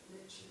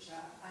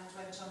literature and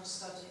went on to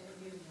study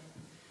at uni.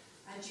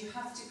 And you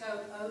have to go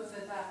over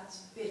that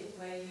bit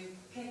where you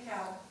pick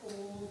out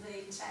all the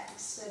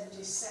text and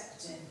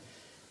dissect it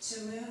to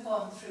move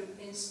on through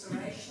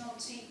inspirational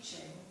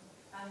teaching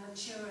and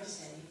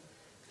maturity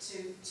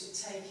to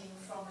taking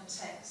from a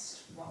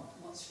text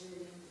what's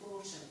really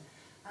important.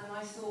 And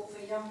I thought for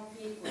young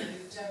people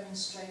you've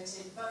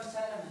demonstrated both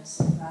elements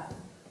of that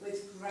with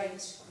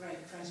great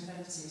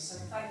credibility. So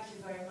thank you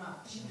very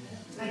much.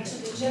 And to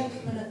the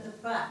gentleman at the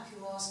back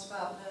who asked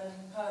about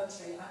learning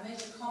poetry, I made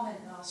a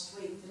comment last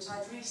week that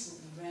I'd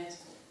recently read,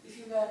 if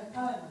you learn a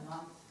poem a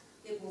month,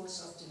 it wards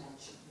off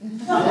dementia.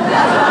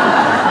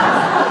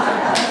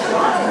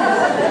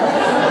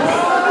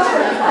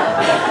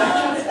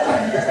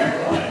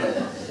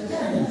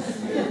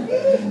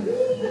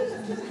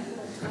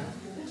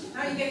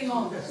 How are you getting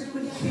on?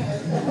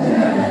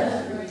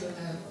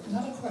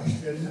 Another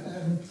question.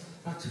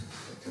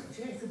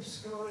 Jacob's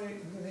story,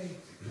 really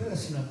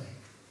personally,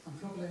 I'm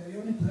probably the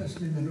only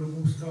person in the room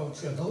who's called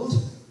Troubled.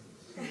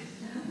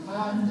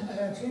 And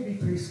J.B.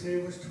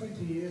 Priestley was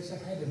 20 years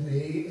ahead of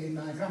me in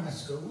my grammar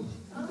school.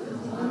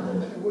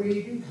 And we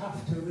did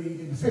have to read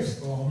in 5th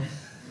form.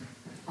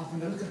 I'm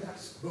going to look at that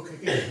book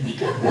again.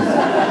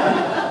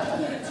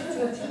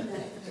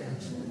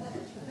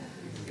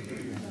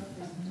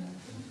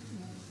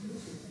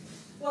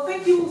 Well,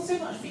 thank you all so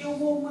much for your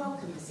warm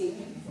welcome this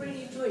evening.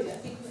 Really enjoyed it. I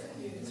think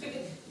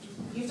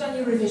you've done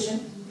your revision.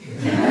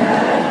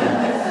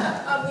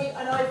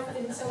 And I've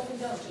been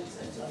self-indulgent,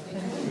 so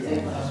thank you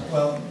so much.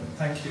 Well,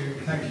 thank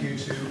you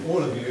to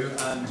all of you,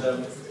 and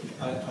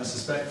I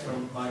suspect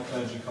from my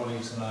clergy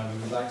colleagues and I, we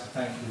would like to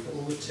thank you for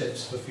all the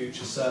tips for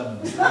future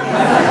sermons.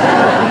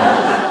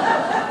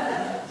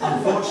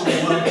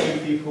 Unfortunately, one or two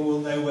people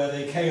will know where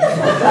they came from,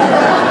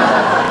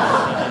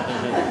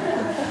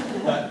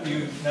 but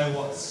you know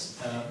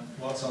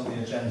what's on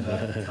the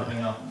agenda coming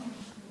up.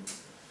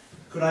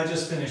 Could I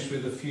just finish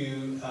with a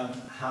few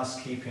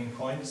housekeeping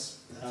points,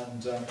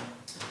 and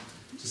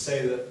to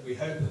say that we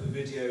hope that the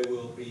video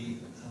will be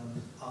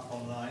up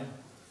online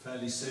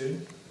fairly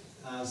soon,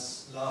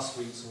 as last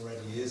week's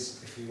already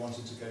is, if you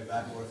wanted to go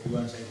back or if you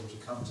weren't able to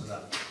come to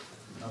that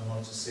and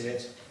want to see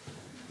it.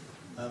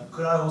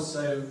 Could I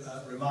also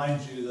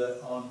remind you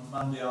that on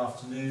Monday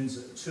afternoons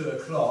at 2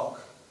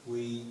 o'clock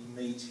we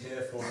meet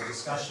here for a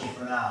discussion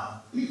for an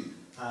hour,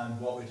 and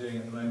what we're doing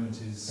at the moment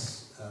is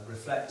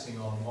reflecting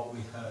on what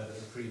we heard at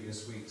the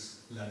previous week's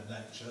Lent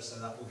lecture, so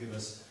that will give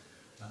us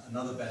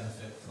another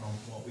benefit from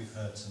what we've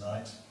heard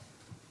tonight,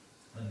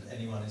 and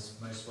anyone is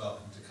most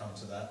welcome to come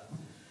to that.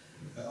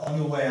 On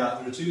your way out,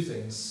 there are two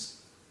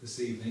things this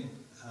evening.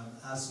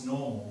 As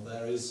normal,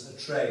 there is a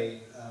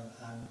tray,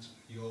 and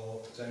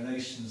your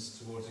donations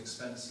towards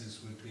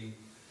expenses would be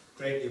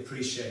greatly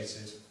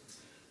appreciated.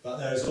 But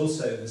there is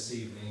also this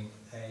evening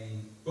a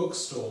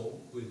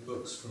bookstall with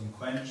books from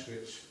Quench,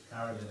 which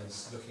Carolyn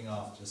is looking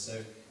after.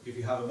 So if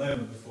you have a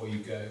moment before you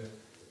go,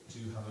 do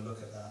have a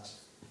look at that.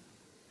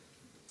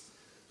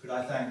 Could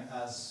I thank,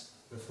 as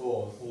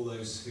before, all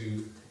those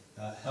who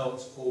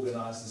helped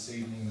organise this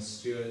evening, the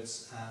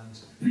stewards and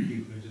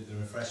people who did the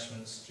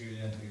refreshments,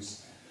 Julian,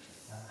 who's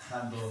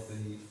handled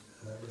the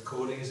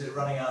recording. Is it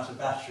running out of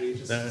battery?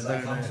 Just as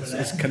I come to an end?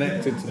 It's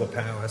connected to the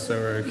power, so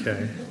we're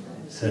okay.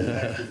 So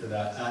thank you for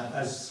that. And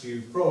as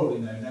you probably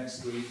know,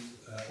 next week,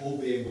 all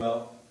being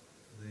well,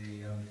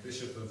 the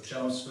Bishop of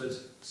Chelmsford,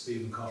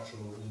 Stephen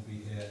Cottrell, will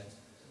be here,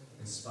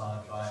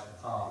 inspired by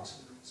art.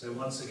 So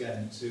once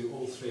again, to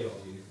all three of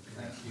you,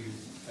 thank you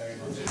very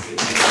much.